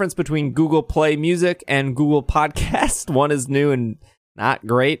huge difference between Google Play Music and Google Podcast. One is new and not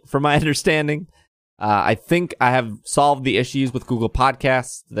great from my understanding. I think I have solved the issues with Google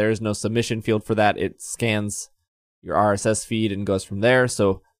Podcasts. There is no submission field for that. It scans your RSS feed and goes from there.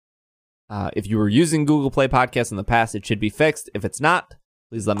 So if you were using Google Play Podcasts in the past, it should be fixed. If it's not,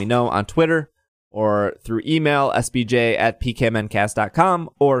 please let me know on Twitter or through email, sbj@pkmncast.com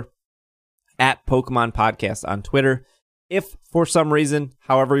or at Pokemon Podcast on Twitter. If for some reason,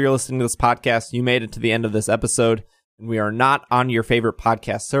 however you're listening to this podcast, you made it to the end of this episode and we are not on your favorite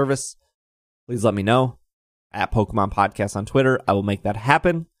podcast service, please let me know at Pokemon Podcast on Twitter. I will make that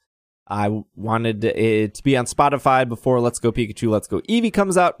happen. I wanted it to be on Spotify before Let's Go Pikachu, Let's Go Eevee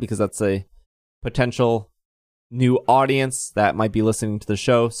comes out, because that's a potential new audience that might be listening to the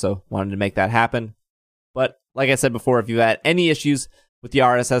show, so wanted to make that happen. But like I said before, if you've had any issues with the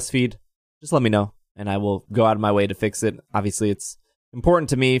RSS feed, just let me know, and I will go out of my way to fix it. Obviously, it's important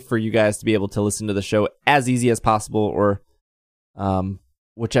to me for you guys to be able to listen to the show as easy as possible, or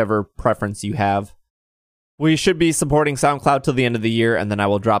whichever preference you have. We should be supporting SoundCloud till the end of the year, and then I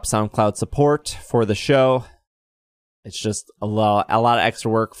will drop SoundCloud support for the show. It's just a lot of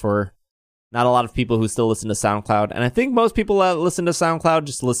extra work for not a lot of people who still listen to SoundCloud. And I think most people that listen to SoundCloud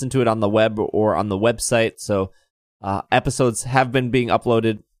just listen to it on the web or on the website. So episodes have been being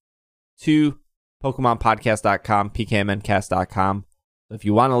uploaded to PokemonPodcast.com, PKMNcast.com. So if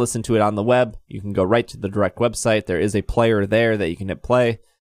you want to listen to it on the web, you can go right to the direct website. There is a player there that you can hit play.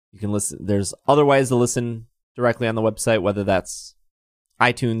 You can listen. There's other ways to listen directly on the website, whether that's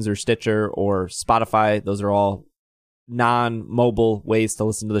iTunes or Stitcher or Spotify. Those are all non-mobile ways to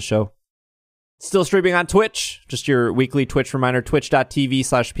listen to the show. Still streaming on Twitch. Just your weekly Twitch reminder,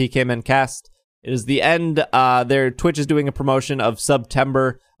 twitch.tv/PKMNcast. It is the end. Twitch is doing a promotion of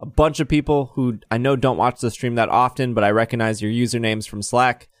September. A bunch of people who I know don't watch the stream that often, but I recognize your usernames from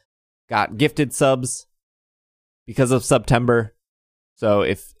Slack, got gifted subs because of September. So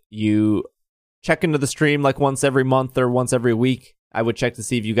if you check into the stream like once every month or once every week, I would check to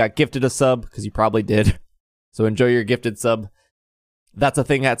see if you got gifted a sub, because you probably did. So enjoy your gifted sub. That's a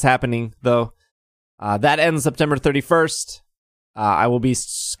thing that's happening, though. That ends September 31st. I will be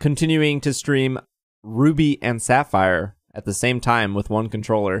continuing to stream Ruby and Sapphire at the same time with one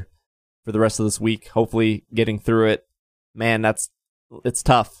controller for the rest of this week. Hopefully getting through it. Man, it's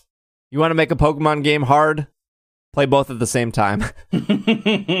tough. You want to make a Pokemon game hard? Play both at the same time.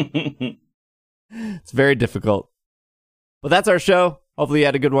 It's very difficult. But that's our show. Hopefully you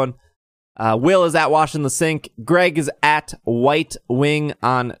had a good one. Will is at Washing the Sink. Greg is at White Wing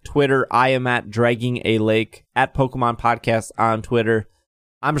on Twitter. I am at Dragging a Lake, at Pokemon Podcast on Twitter.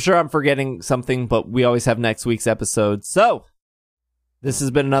 I'm sure I'm forgetting something, but we always have next week's episode. So, this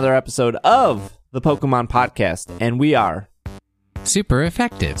has been another episode of the Pokemon Podcast, and we are super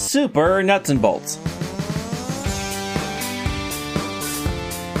effective. Super nuts and bolts.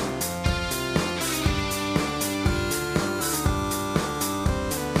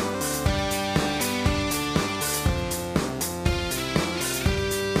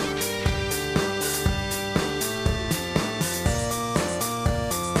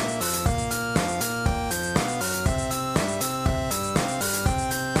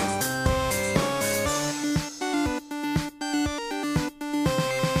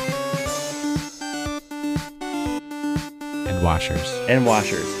 And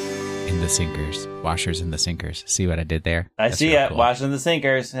washers. In the sinkers. Washers in the sinkers. See what I did there? I see it. Cool. Washing the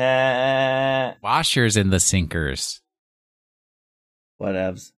sinkers. Washers in the sinkers.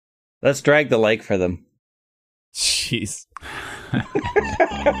 Whatevs. Let's drag the lake for them. Jeez.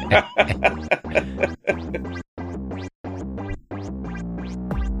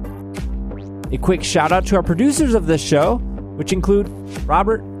 A quick shout out to our producers of this show, which include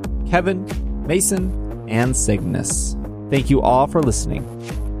Robert, Kevin, Mason, and Cygnus. Thank you all for listening.